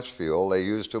burned too much fuel, they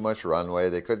used too much runway,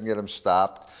 they couldn't get them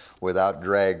stopped without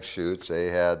drag chutes, they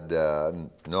had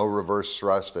no reverse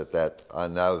thrust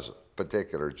on those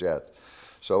particular jets.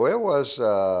 So it was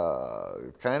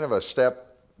kind of a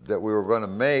step that we were going to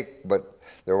make, but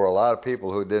there were a lot of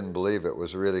people who didn't believe it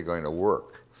was really going to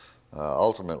work.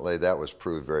 Ultimately, that was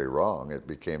proved very wrong. It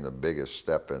became the biggest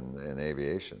step in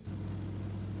aviation.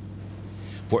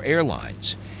 For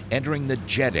airlines, entering the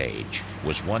jet age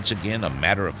was once again a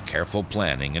matter of careful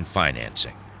planning and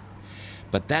financing.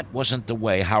 But that wasn't the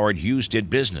way Howard Hughes did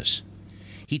business.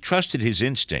 He trusted his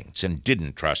instincts and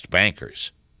didn't trust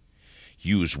bankers.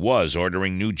 Hughes was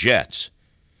ordering new jets,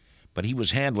 but he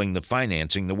was handling the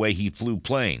financing the way he flew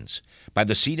planes, by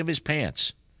the seat of his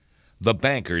pants. The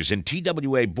bankers and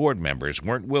TWA board members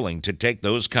weren't willing to take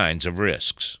those kinds of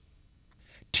risks.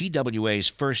 TWA's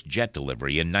first jet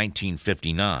delivery in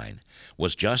 1959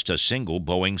 was just a single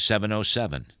Boeing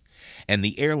 707, and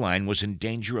the airline was in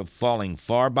danger of falling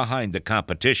far behind the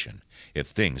competition if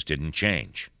things didn't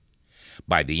change.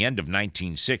 By the end of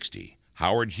 1960,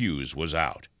 Howard Hughes was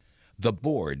out. The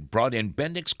board brought in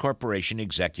Bendix Corporation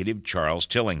executive Charles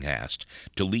Tillinghast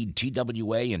to lead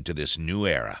TWA into this new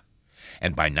era.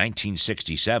 And by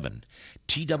 1967,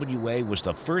 TWA was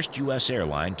the first U.S.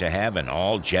 airline to have an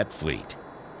all-jet fleet.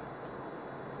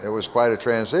 It was quite a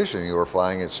transition. You were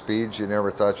flying at speeds you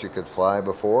never thought you could fly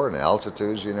before, and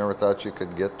altitudes you never thought you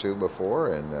could get to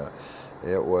before, and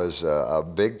it was a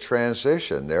big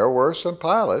transition. There were some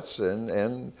pilots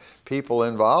and people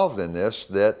involved in this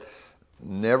that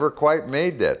never quite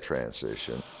made that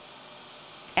transition.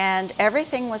 And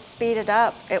everything was speeded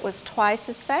up. It was twice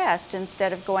as fast.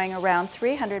 Instead of going around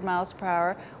 300 miles per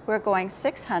hour, we're going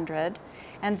 600,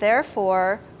 and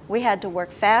therefore we had to work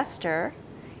faster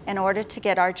in order to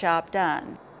get our job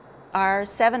done. Our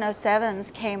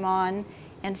 707s came on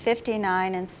in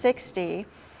 59 and 60,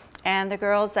 and the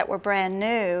girls that were brand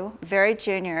new, very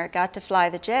junior, got to fly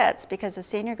the jets because the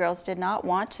senior girls did not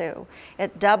want to.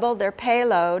 It doubled their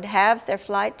payload, halved their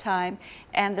flight time,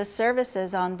 and the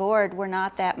services on board were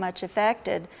not that much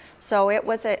affected. So it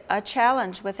was a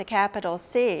challenge with a capital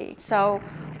C. So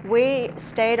we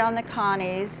stayed on the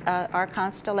Connies, our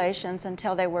Constellations,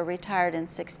 until they were retired in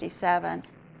 67.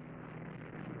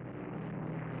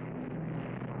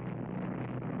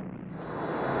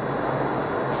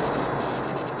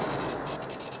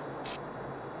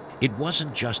 It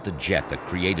wasn't just the jet that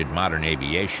created modern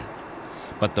aviation.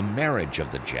 but the marriage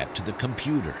of the jet to the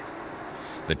computer.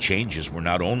 The changes were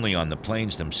not only on the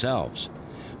planes themselves,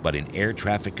 but in air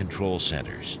traffic control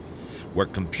centers, where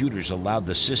computers allowed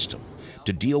the system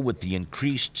to deal with the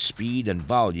increased speed and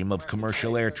volume of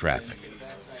commercial air traffic,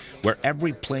 where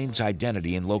every plane's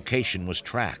identity and location was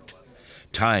tracked,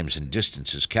 times and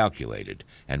distances calculated,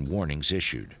 and warnings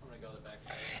issued.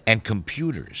 And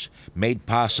computers made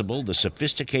possible the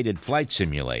sophisticated flight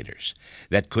simulators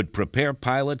that could prepare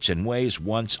pilots in ways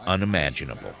once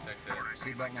unimaginable.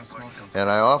 And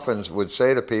I often would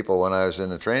say to people when I was in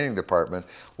the training department,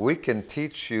 we can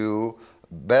teach you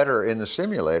better in the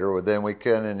simulator than we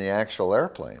can in the actual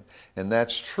airplane. And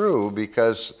that's true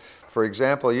because, for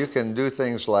example, you can do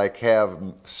things like have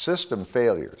system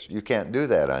failures. You can't do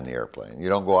that on the airplane. You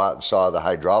don't go out and saw the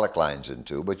hydraulic lines in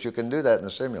two, but you can do that in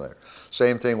the simulator.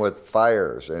 Same thing with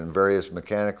fires and various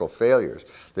mechanical failures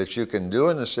that you can do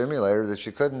in the simulator that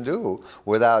you couldn't do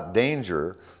without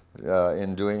danger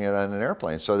in doing it on an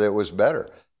airplane, so that it was better.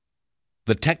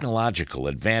 The technological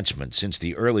advancement since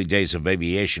the early days of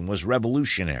aviation was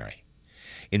revolutionary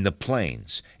in the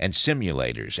planes and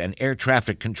simulators and air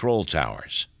traffic control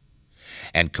towers.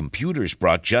 And computers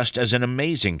brought just as an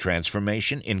amazing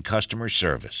transformation in customer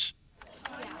service.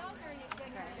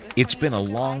 It's been a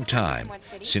long time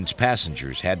since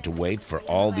passengers had to wait for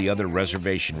all the other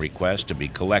reservation requests to be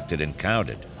collected and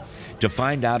counted to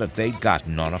find out if they'd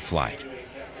gotten on a flight.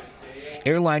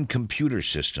 Airline computer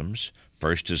systems,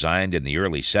 first designed in the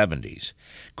early 70s,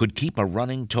 could keep a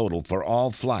running total for all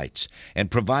flights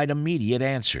and provide immediate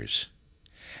answers.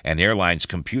 An airline's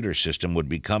computer system would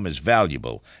become as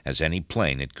valuable as any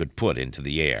plane it could put into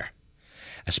the air,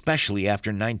 especially after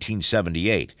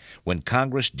 1978, when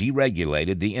Congress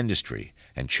deregulated the industry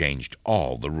and changed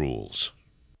all the rules.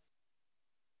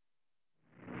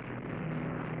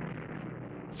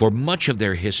 For much of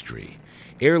their history,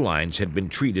 airlines had been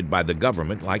treated by the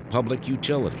government like public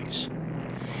utilities.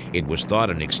 It was thought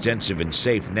an extensive and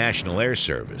safe national air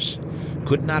service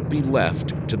could not be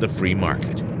left to the free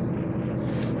market.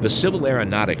 The Civil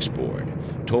Aeronautics Board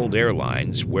told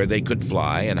airlines where they could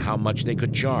fly and how much they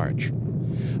could charge.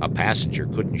 A passenger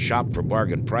couldn't shop for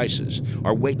bargain prices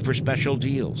or wait for special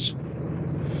deals.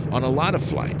 On a lot of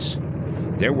flights,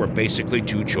 there were basically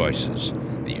two choices: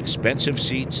 the expensive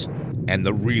seats and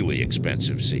the really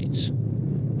expensive seats.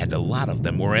 And a lot of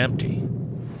them were empty.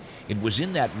 It was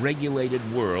in that regulated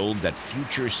world that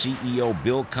future CEO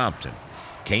Bill Compton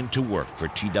came to work for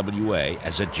TWA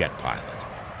as a jet pilot.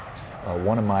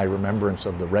 One of my remembrance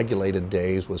of the regulated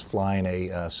days was flying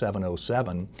a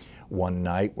 707 one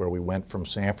night where we went from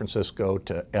San Francisco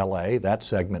to LA. That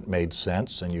segment made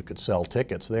sense and you could sell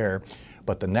tickets there.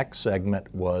 But the next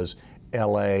segment was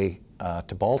LA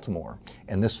to Baltimore.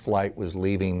 And this flight was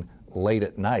leaving late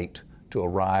at night to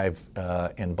arrive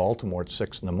in Baltimore at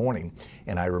 6 in the morning.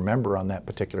 And I remember on that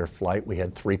particular flight we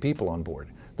had 3 people on board.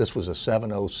 This was a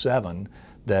 707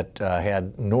 that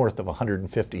had north of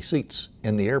 150 seats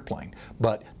in the airplane.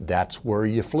 But that's where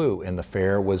you flew and the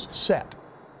fare was set.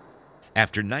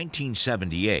 After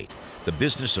 1978, the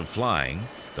business of flying,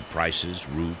 the prices,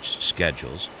 routes,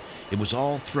 schedules, it was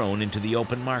all thrown into the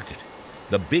open market.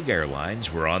 The big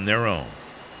airlines were on their own.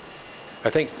 I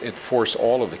think it forced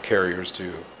all of the carriers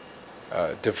to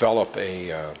develop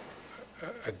a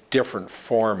different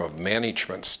form of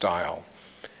management style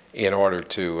in order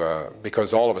to,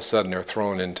 because all of a sudden they're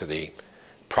thrown into the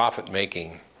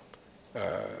profit-making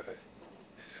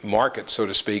market, so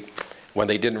to speak, when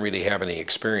they didn't really have any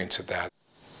experience at that.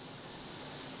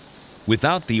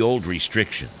 Without the old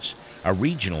restrictions, a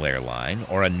regional airline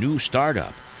or a new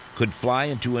startup could fly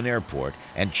into an airport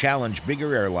and challenge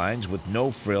bigger airlines with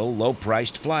no-frill,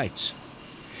 low-priced flights.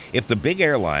 If the big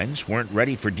airlines weren't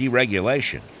ready for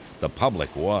deregulation, the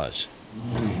public was.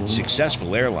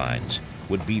 Successful airlines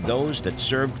would be those that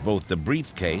served both the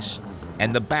briefcase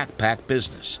and the backpack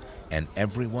business, and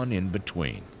everyone in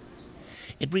between.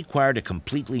 It required a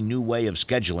completely new way of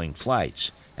scheduling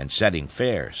flights and setting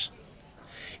fares.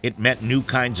 It meant new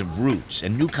kinds of routes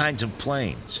and new kinds of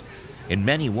planes. In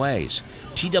many ways,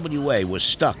 TWA was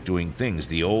stuck doing things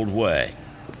the old way.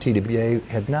 TWA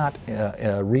had not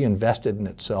reinvested in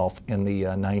itself in the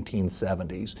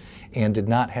 1970s and did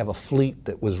not have a fleet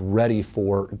that was ready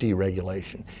for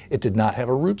deregulation. It did not have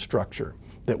a route structure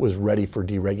that was ready for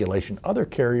deregulation. Other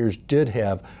carriers did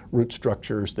have route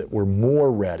structures that were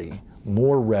more ready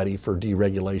for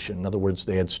deregulation. In other words,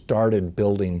 they had started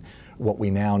building what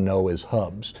we now know as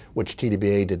hubs, which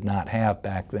TWA did not have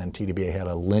back then. TWA had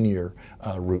a linear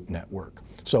route network.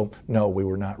 So no, we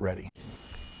were not ready.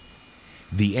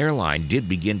 The airline did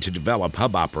begin to develop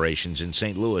hub operations in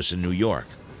St. Louis and New York,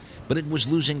 but it was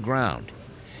losing ground.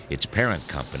 Its parent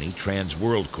company, Trans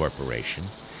World Corporation,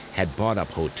 had bought up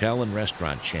hotel and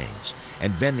restaurant chains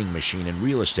and vending machine and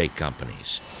real estate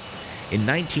companies. In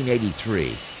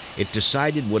 1983, it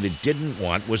decided what it didn't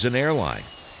want was an airline.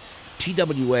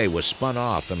 TWA was spun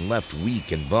off and left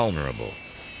weak and vulnerable.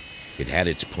 It had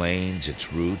its planes,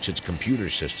 its routes, its computer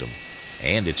system,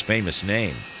 and its famous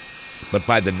name. But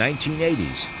by the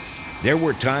 1980s, there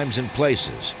were times and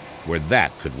places where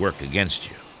that could work against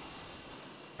you.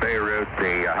 Beirut,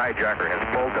 the hijacker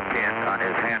has pulled the pin on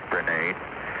his hand grenade.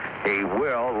 He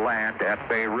will land at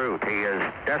Beirut. He is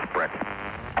desperate.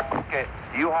 Okay,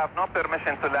 you have no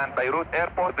permission to land Beirut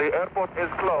Airport. The airport is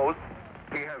closed.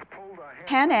 He has pulled a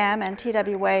Pan Am and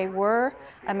TWA were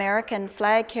American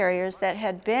flag carriers that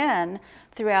had been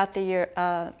throughout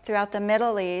the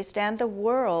Middle East and the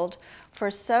world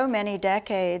for so many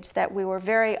decades that we were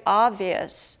very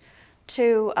obvious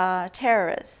to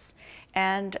terrorists.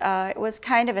 And it was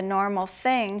kind of a normal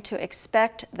thing to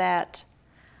expect that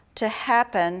to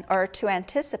happen or to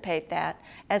anticipate that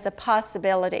as a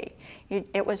possibility.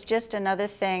 It was just another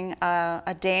thing,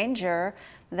 a danger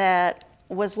that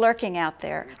was lurking out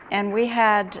there. And we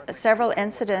had several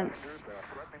incidents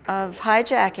of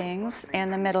hijackings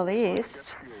in the Middle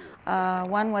East.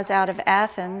 One was out of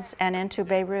Athens and into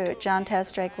Beirut. John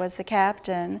Testrake was the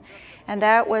captain, and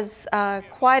that was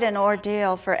quite an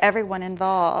ordeal for everyone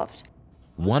involved.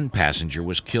 One passenger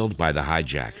was killed by the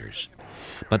hijackers,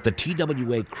 but the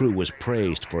TWA crew was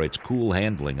praised for its cool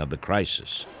handling of the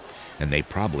crisis, and they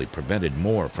probably prevented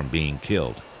more from being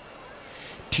killed.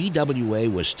 TWA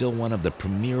was still one of the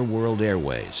premier world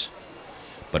airways,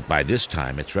 but by this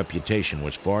time its reputation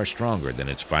was far stronger than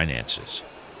its finances.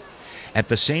 At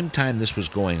the same time this was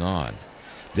going on,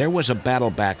 there was a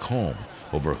battle back home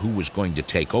over who was going to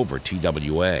take over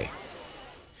TWA.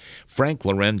 Frank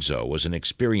Lorenzo was an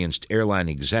experienced airline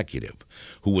executive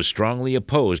who was strongly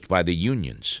opposed by the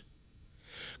unions.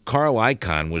 Carl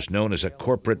Icahn was known as a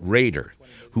corporate raider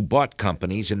who bought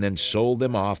companies and then sold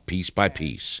them off piece by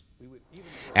piece.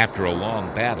 After a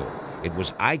long battle, it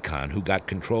was Icahn who got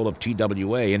control of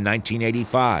TWA in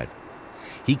 1985.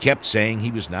 He kept saying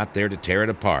he was not there to tear it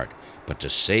apart, but to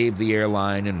save the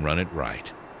airline and run it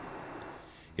right.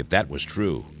 If that was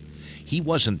true, he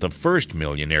wasn't the first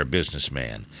millionaire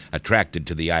businessman attracted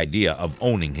to the idea of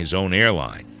owning his own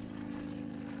airline.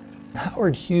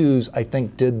 Howard Hughes, I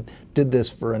think, did this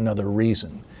for another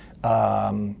reason.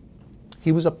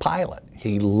 He was a pilot.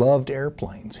 He loved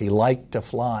airplanes. He liked to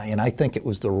fly, and I think it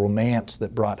was the romance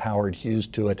that brought Howard Hughes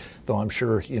to it, though I'm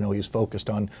sure, he was focused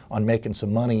on making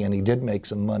some money, and he did make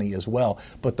some money as well,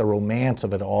 but the romance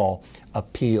of it all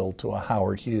appealed to a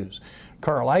Howard Hughes.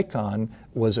 Carl Icahn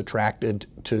was attracted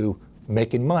to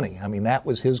making money. I mean, that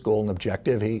was his goal and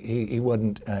objective. He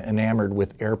wasn't enamored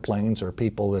with airplanes or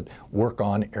people that work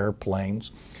on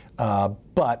airplanes,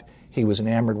 but he was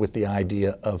enamored with the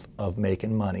idea of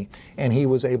making money, and he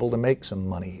was able to make some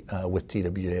money with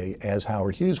TWA, as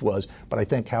Howard Hughes was, but I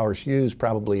think Howard Hughes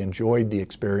probably enjoyed the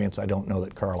experience. I don't know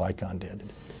that Carl Icahn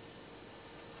did.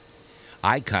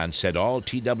 Icahn said all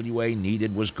TWA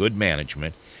needed was good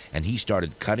management, and he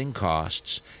started cutting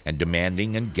costs and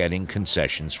demanding and getting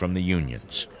concessions from the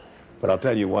unions. But I'll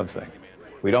tell you one thing.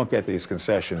 If we don't get these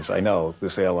concessions, I know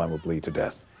this airline will bleed to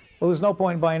death. Well, there's no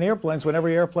point in buying airplanes when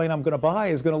every airplane I'm going to buy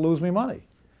is going to lose me money.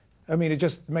 I mean, it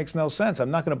just makes no sense.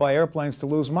 I'm not going to buy airplanes to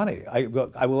lose money. I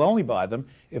will only buy them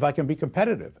if I can be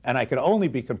competitive, and I can only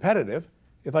be competitive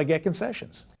if I get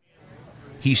concessions.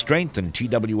 He strengthened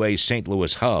TWA's St.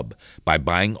 Louis hub by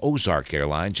buying Ozark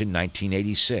Airlines in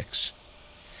 1986.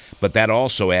 But that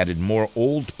also added more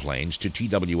old planes to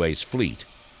TWA's fleet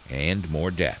and more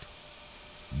debt.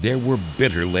 There were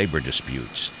bitter labor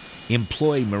disputes.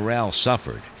 Employee morale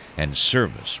suffered, and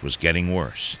service was getting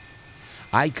worse.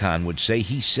 Icahn would say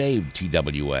he saved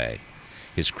TWA.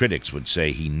 His critics would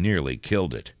say he nearly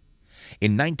killed it.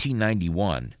 In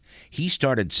 1991, he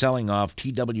started selling off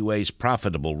TWA's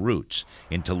profitable routes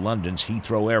into London's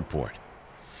Heathrow Airport.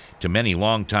 To many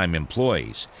longtime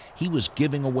employees, he was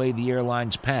giving away the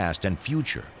airline's past and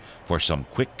future for some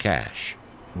quick cash.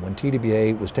 When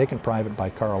TWA was taken private by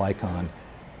Carl Icahn,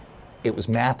 it was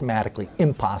mathematically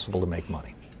impossible to make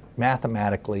money.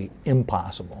 Mathematically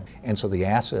impossible. And so the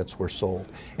assets were sold.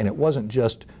 And it wasn't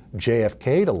just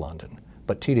JFK to London,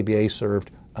 but TWA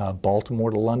served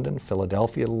Baltimore to London,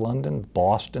 Philadelphia to London,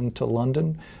 Boston to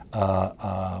London,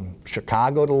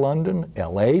 Chicago to London,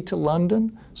 LA to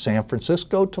London, San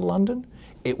Francisco to London.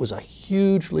 It was a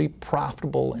hugely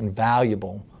profitable and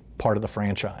valuable part of the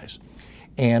franchise.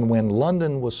 And when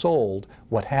London was sold,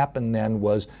 what happened then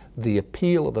was the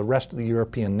appeal of the rest of the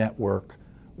European network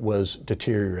was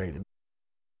deteriorated.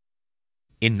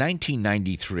 In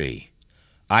 1993,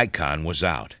 Icahn was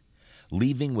out,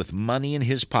 leaving with money in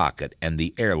his pocket and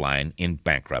the airline in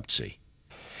bankruptcy.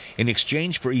 In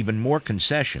exchange for even more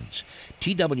concessions,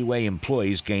 TWA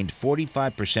employees gained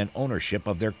 45% ownership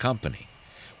of their company,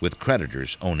 with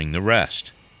creditors owning the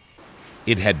rest.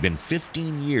 It had been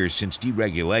 15 years since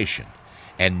deregulation,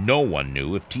 and no one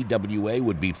knew if TWA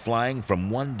would be flying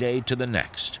from one day to the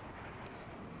next.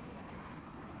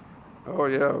 Oh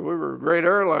yeah, we were a great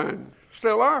airline.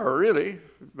 Still are, really,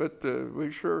 but we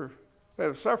sure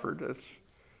have suffered, that's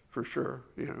for sure,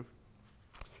 you know.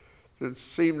 It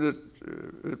seemed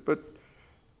that, but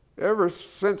ever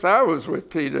since I was with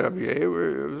TWA,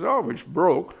 it was always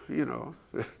broke, you know.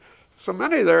 So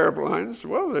many of the airlines,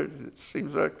 well, it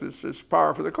seems like this is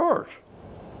par for the course.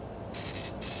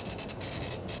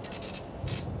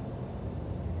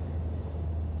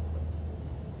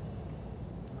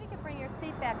 We could bring your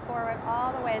seat back forward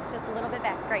all the way. It's just a little bit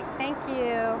back. Great, thank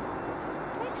you.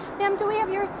 Okay, ma'am, do you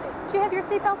have your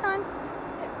seatbelt on?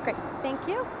 Great, thank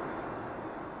you.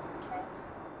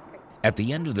 At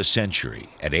the end of the century,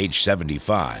 at age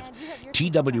 75,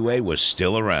 TWA was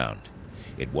still around.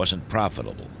 It wasn't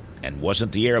profitable and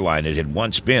wasn't the airline it had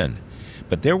once been,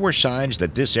 but there were signs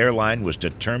that this airline was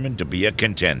determined to be a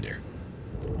contender.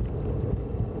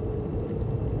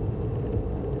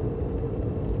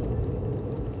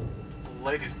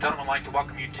 Ladies and gentlemen, I'd like to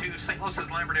welcome you to St. Louis's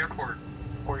Lambert Airport.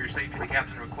 For your safety, the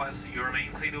captain requests that you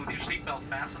remain seated with your seatbelt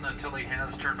fastened until he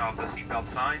has turned off the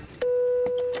seatbelt sign.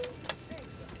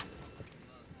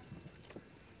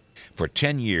 For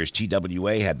 10 years,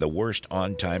 TWA had the worst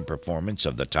on-time performance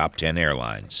of the top 10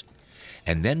 airlines.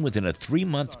 And then within a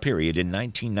 3-month period in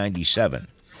 1997,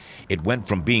 it went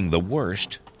from being the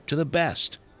worst to the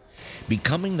best.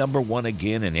 Becoming number one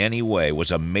again in any way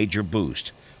was a major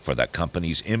boost for the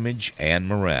company's image and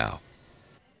morale.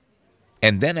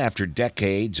 And then after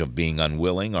decades of being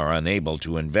unwilling or unable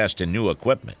to invest in new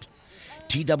equipment,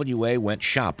 TWA went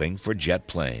shopping for jet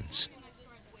planes.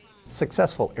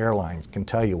 Successful airlines can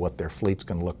tell you what their fleet's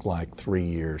going to look like 3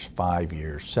 years, 5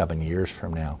 years, 7 years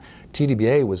from now.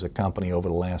 TWA was a company over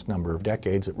the last number of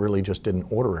decades that really just didn't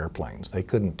order airplanes. They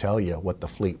couldn't tell you what the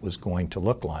fleet was going to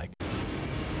look like.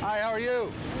 Hi, how are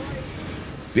you?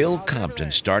 Bill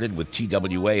Compton started with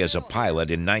TWA as a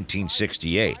pilot in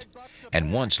 1968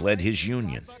 and once led his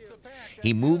union.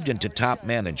 He moved into top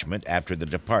management after the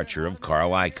departure of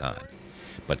Carl Icahn,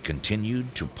 but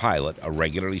continued to pilot a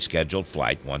regularly scheduled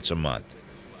flight once a month.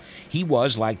 He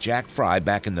was, like Jack Fry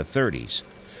back in the 30s,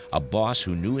 a boss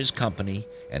who knew his company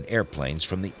and airplanes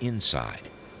from the inside.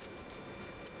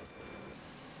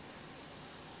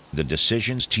 The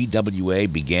decisions TWA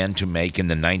began to make in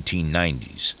the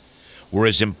 1990s were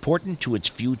as important to its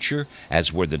future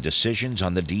as were the decisions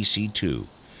on the DC-2,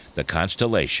 the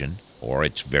Constellation, or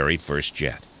its very first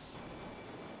jet.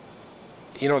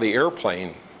 You know, the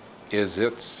airplane is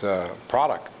its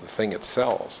product, the thing it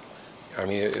sells. I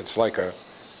mean, it's like a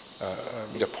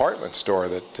department store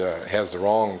that has the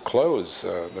wrong clothes,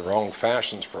 the wrong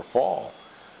fashions for fall.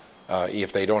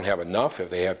 If they don't have enough, if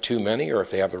they have too many, or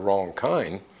if they have the wrong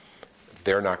kind,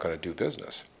 they're not going to do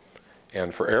business.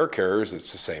 And for air carriers,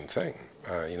 it's the same thing.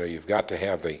 You know, you've got to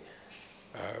have the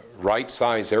right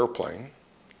size airplane,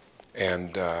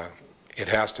 and it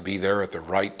has to be there at the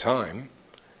right time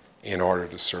in order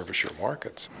to service your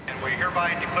markets. And we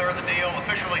hereby declare the deal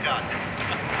officially done.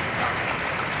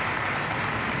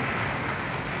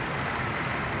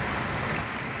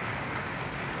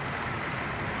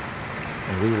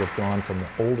 And we will have gone from the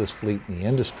oldest fleet in the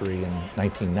industry in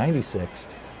 1996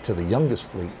 to the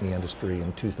youngest fleet in the industry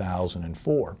in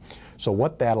 2004. So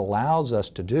what that allows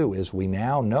us to do is we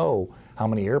now know how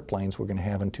many airplanes we're going to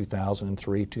have in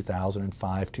 2003,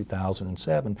 2005,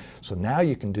 2007. So now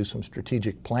you can do some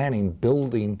strategic planning,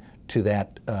 building to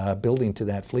that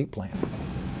fleet plan.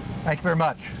 Thank you very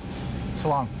much. So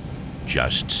long.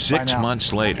 Just 6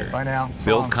 months later,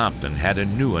 Bill Compton had a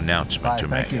new announcement to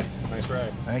make. Thank you. Nice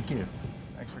ride. Thank you.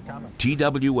 Thanks for coming.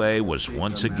 TWA was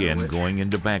once again going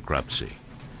into bankruptcy.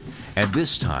 And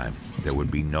this time, there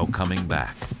would be no coming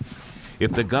back.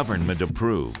 If the government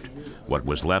approved, what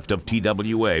was left of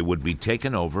TWA would be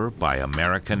taken over by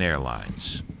American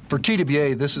Airlines. For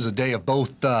TWA, this is a day of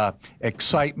both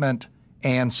excitement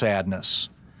and sadness.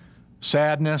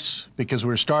 Sadness because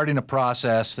we're starting a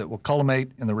process that will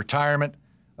culminate in the retirement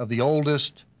of the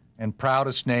oldest and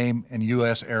proudest name in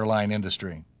U.S. airline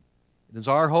industry. It is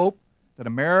our hope that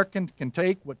American can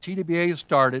take what TWA has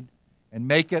started and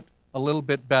make it a little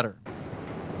bit better.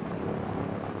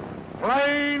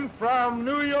 Plane from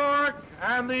New York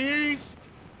and the East,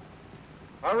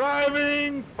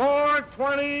 arriving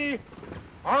 4:20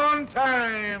 on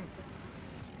time.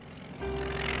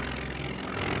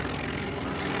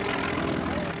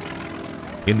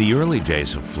 In the early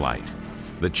days of flight,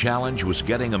 the challenge was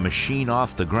getting a machine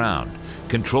off the ground,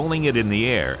 controlling it in the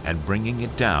air, and bringing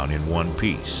it down in one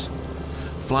piece.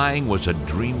 Flying was a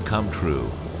dream come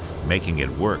true. Making it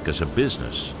work as a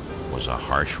business was a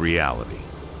harsh reality.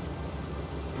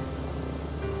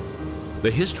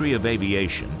 The history of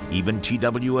aviation, even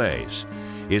TWA's,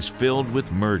 is filled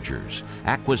with mergers,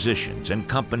 acquisitions, and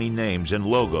company names and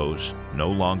logos no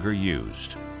longer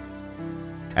used.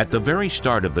 At the very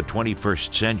start of the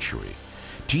 21st century,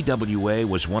 TWA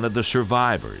was one of the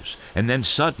survivors, and then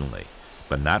suddenly,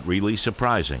 but not really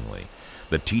surprisingly,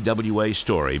 the TWA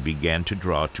story began to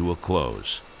draw to a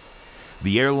close.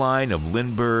 The airline of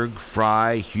Lindbergh,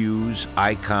 Fry, Hughes,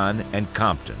 Icahn, and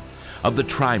Compton, of the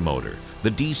Trimotor,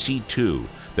 the DC-2,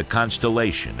 the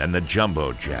Constellation, and the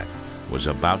Jumbo Jet, was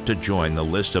about to join the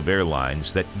list of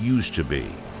airlines that used to be.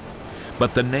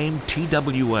 But the name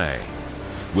TWA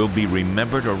will be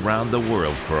remembered around the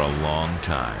world for a long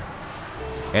time,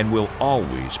 and will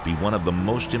always be one of the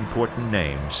most important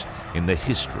names in the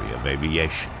history of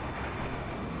aviation.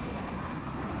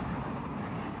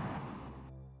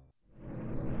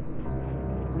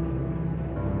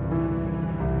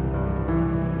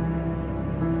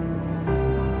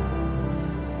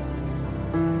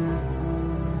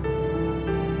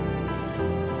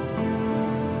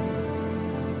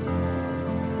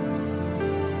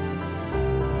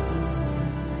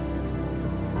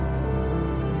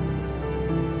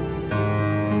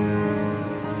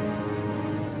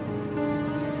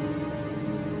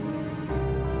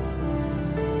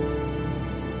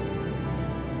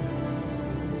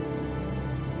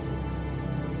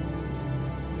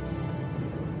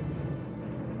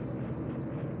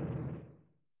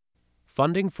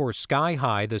 Funding for Sky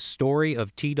High, the Story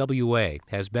of TWA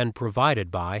has been provided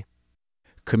by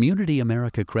Community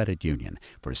America Credit Union,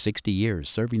 for 60 years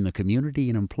serving the community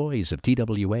and employees of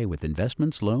TWA with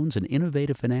investments, loans, and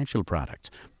innovative financial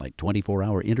products like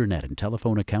 24-hour internet and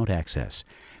telephone account access.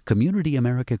 Community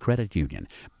America Credit Union,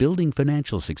 building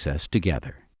financial success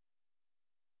together.